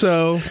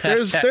 So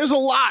there's a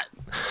lot.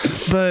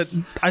 But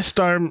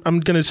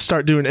I'm going to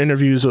start doing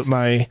interviews with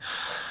my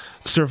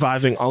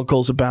surviving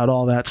uncles about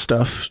all that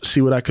stuff, see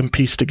what I can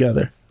piece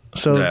together.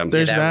 So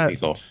there's that. Would be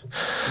cool.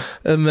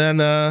 And then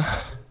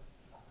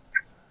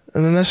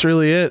that's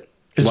really it.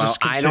 It's well,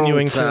 just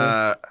continuing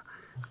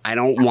I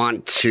don't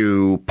want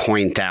to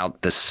point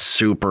out the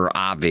super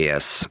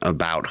obvious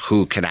about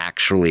who could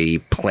actually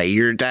play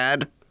your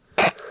dad,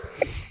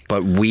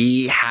 but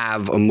we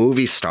have a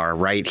movie star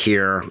right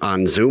here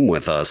on Zoom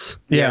with us.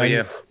 Yeah, we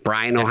do.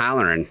 Brian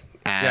O'Halloran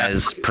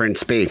as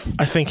Prince B.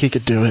 I think he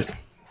could do it.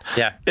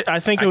 Yeah, I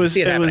think it was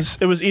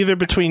either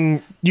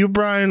between you,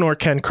 Brian, or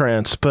Ken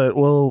Krantz, but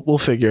we'll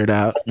figure it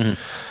out.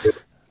 Mm-hmm.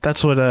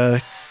 That's what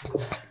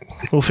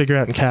we'll figure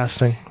out in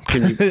casting.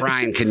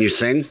 Brian, can you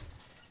sing?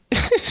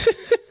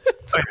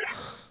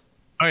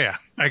 Oh yeah,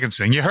 I can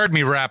sing. You heard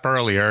me rap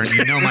earlier, and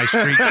you know my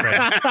street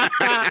cred.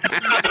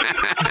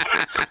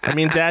 I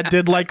mean, Dad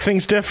did like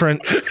things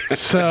different,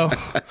 so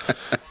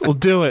we'll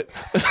do it.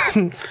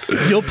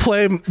 You'll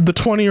play the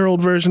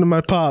 20-year-old version of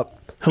my pop.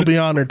 He'll be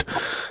honored.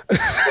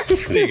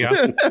 There you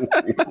go.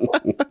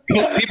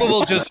 People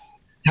will just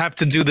have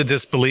to do the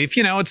disbelief.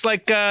 You know, it's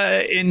like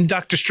in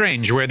Doctor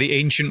Strange, where the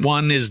Ancient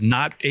One is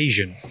not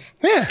Asian.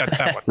 Yeah,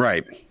 that one.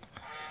 Right.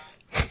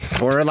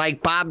 Or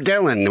like Bob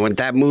Dylan with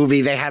that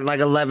movie, they had like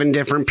 11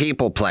 different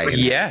people playing.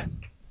 Yeah.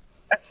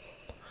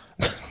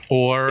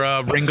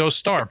 Or Ringo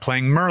Starr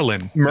playing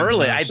Merlin.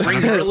 I'd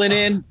bring Merlin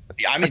in.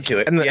 I'm into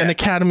it. And an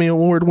Academy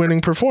Award winning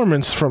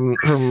performance from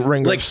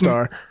Ringo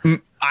Starr.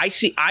 I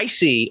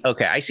see.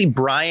 Okay, I see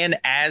Brian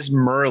as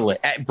Merlin,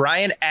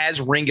 Brian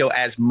as Ringo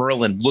as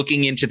Merlin,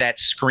 looking into that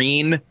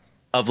screen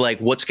of like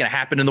what's going to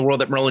happen in the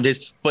world that Merlin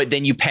is. But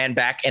then you pan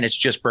back and it's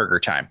just Burger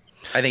Time.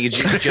 I think it's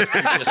just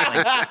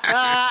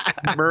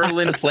like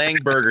Merlin playing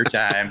Burger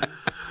Time.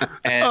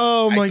 And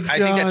Oh my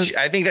God.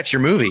 I think that's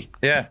your movie.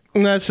 Yeah,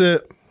 That's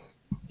it.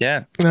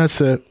 yeah.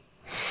 That's it.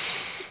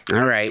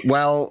 All right.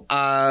 Well,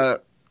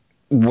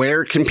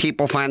 where can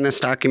people find this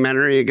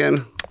documentary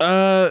again?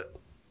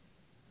 TV1?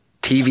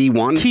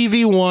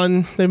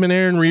 TV1. They've been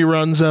airing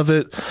reruns of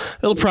it.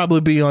 It'll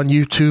probably be on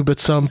YouTube at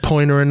some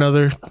point or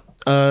another.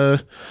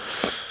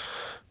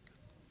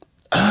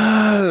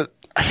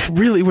 I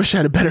really wish I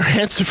had a better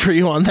answer for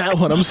you on that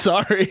one. I'm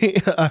sorry.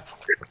 Yeah,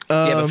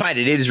 but find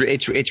it.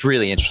 It's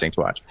really interesting to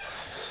watch.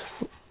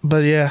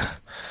 But yeah,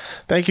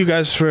 thank you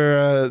guys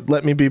for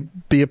letting me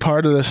be a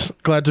part of this.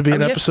 Glad to be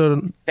an yeah.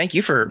 episode. Thank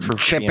you for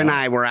Chip being and on.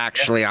 I were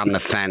actually on the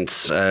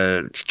fence.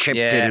 Chip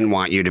Yeah. didn't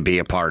want you to be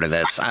a part of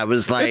this. I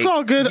was like, It's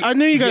all good. I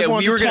knew you guys Yeah,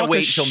 wanted we were to going talk to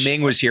wait till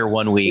Ming was here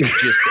one week,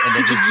 and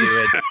then just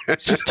do it.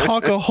 just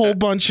talk a whole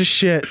bunch of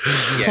shit.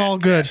 It's all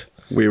good.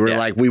 we were Yeah.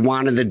 like, we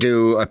wanted to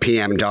do a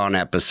PM Dawn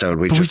episode.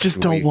 But we just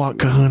don't want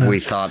Kahuna. We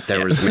thought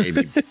there was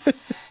maybe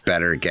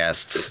better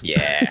guests.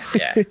 Yeah,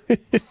 yeah.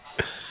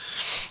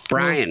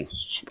 Brian,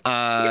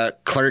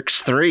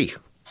 Clerks 3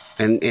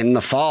 in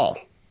the fall.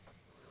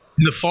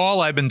 In the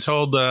fall, I've been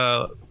told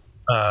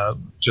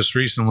just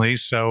recently.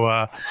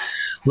 So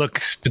look,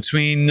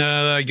 between,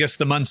 I guess,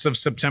 the months of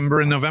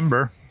September and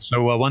November.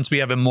 So once we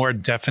have a more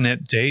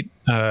definite date,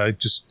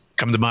 just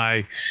come to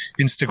my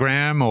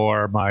Instagram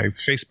or my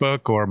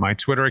Facebook or my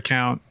Twitter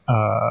account,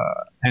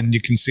 and you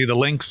can see the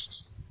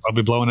links. I'll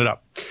be blowing it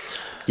up.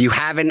 You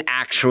haven't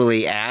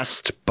actually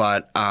asked,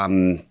 but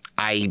I'll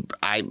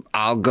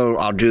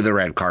do the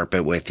red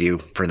carpet with you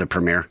for the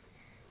premiere.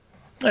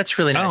 That's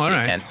really nice. all You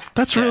right. can.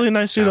 That's really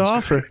nice of you to Sounds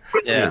offer.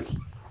 Yeah.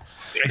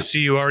 I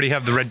see you already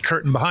have the red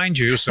curtain behind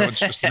you, so it's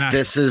just an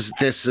This is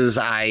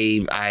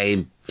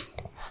I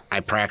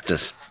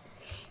practice.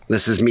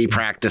 This is me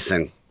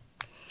practicing.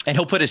 And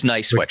he'll put his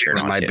nice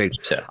sweatshirt on My too, big.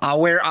 so. I'll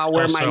wear my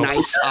Also-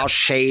 nice. I'll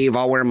shave.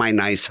 I'll wear my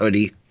nice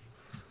hoodie.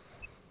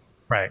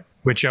 right,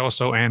 which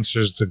also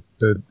answers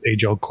the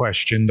age-old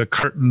question. The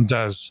curtain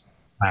does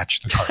match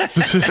the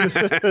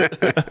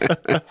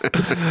curtain.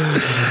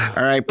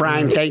 All right,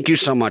 Brian. Thank you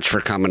so much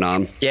for coming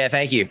on. Yeah,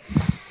 thank you.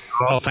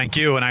 Well, thank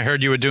you. And I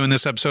heard you were doing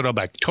this episode. I'm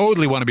like,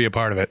 totally want to be a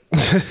part of it.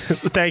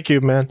 Thank you,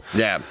 man.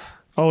 Yeah.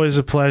 Always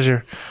a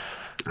pleasure.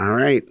 All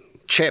right,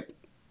 Chip.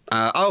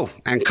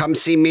 And come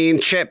see me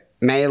and Chip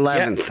May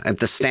 11th at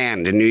the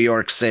Stand in New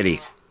York City.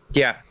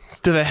 Yeah.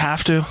 Do they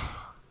have to?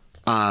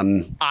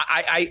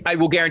 I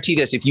will guarantee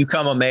this. If you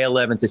come on May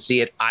 11th to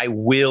see it, I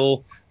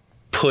will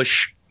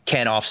push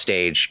Ken off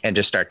stage and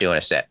just start doing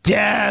a set.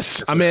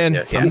 Yes, I'm in.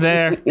 Yeah. I'm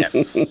there.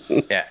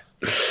 Yeah.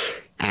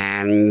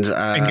 And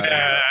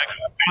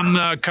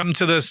Come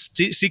to the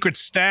Secret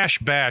Stash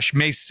Bash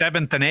May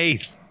 7th and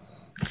 8th.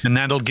 And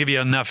that'll give you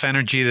enough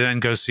energy to then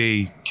go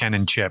see Ken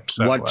and Chip.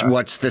 So,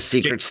 what's the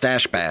Secret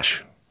Stash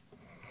Bash?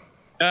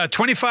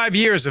 25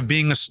 years of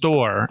being a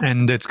store,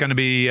 and it's going to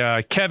be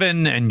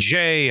Kevin and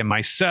Jay and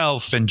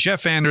myself and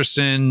Jeff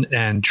Anderson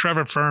and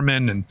Trevor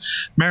Furman and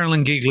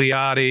Marilyn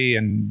Gigliotti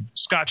and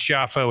Scott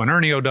Schaffo and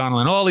Ernie O'Donnell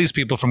and all these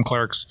people from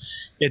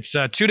Clerks. It's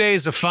 2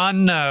 days of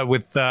fun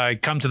with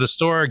come to the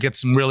store, get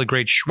some really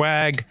great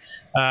swag,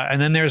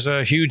 and then there's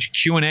a huge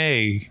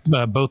Q&A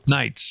both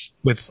nights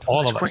with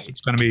all of us.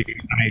 It's going to be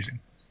amazing.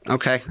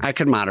 Okay, I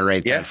could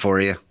moderate that for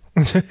you.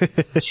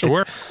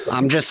 Sure.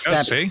 I'm just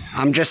see.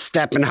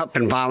 stepping up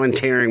and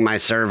volunteering my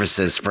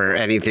services for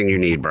anything you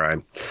need,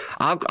 Brian.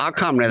 I'll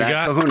come to that.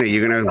 got- Kahuna,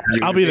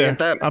 I'll be there. at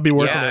that? I'll be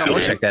working Yeah, it. I will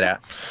check that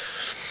out.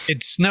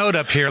 It snowed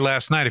up here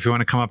last night if you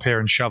want to come up here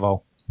and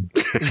shovel.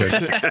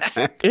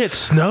 It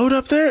snowed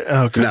up there.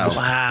 Oh, God. No,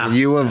 Wow.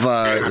 you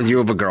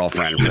have a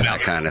girlfriend for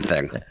that kind of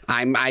thing.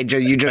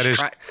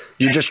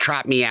 You just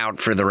trot me out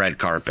for the red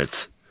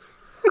carpets.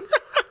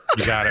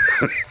 You got it.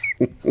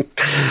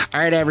 All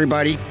right,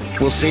 everybody.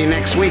 We'll see you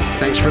next week.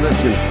 Thanks for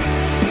listening.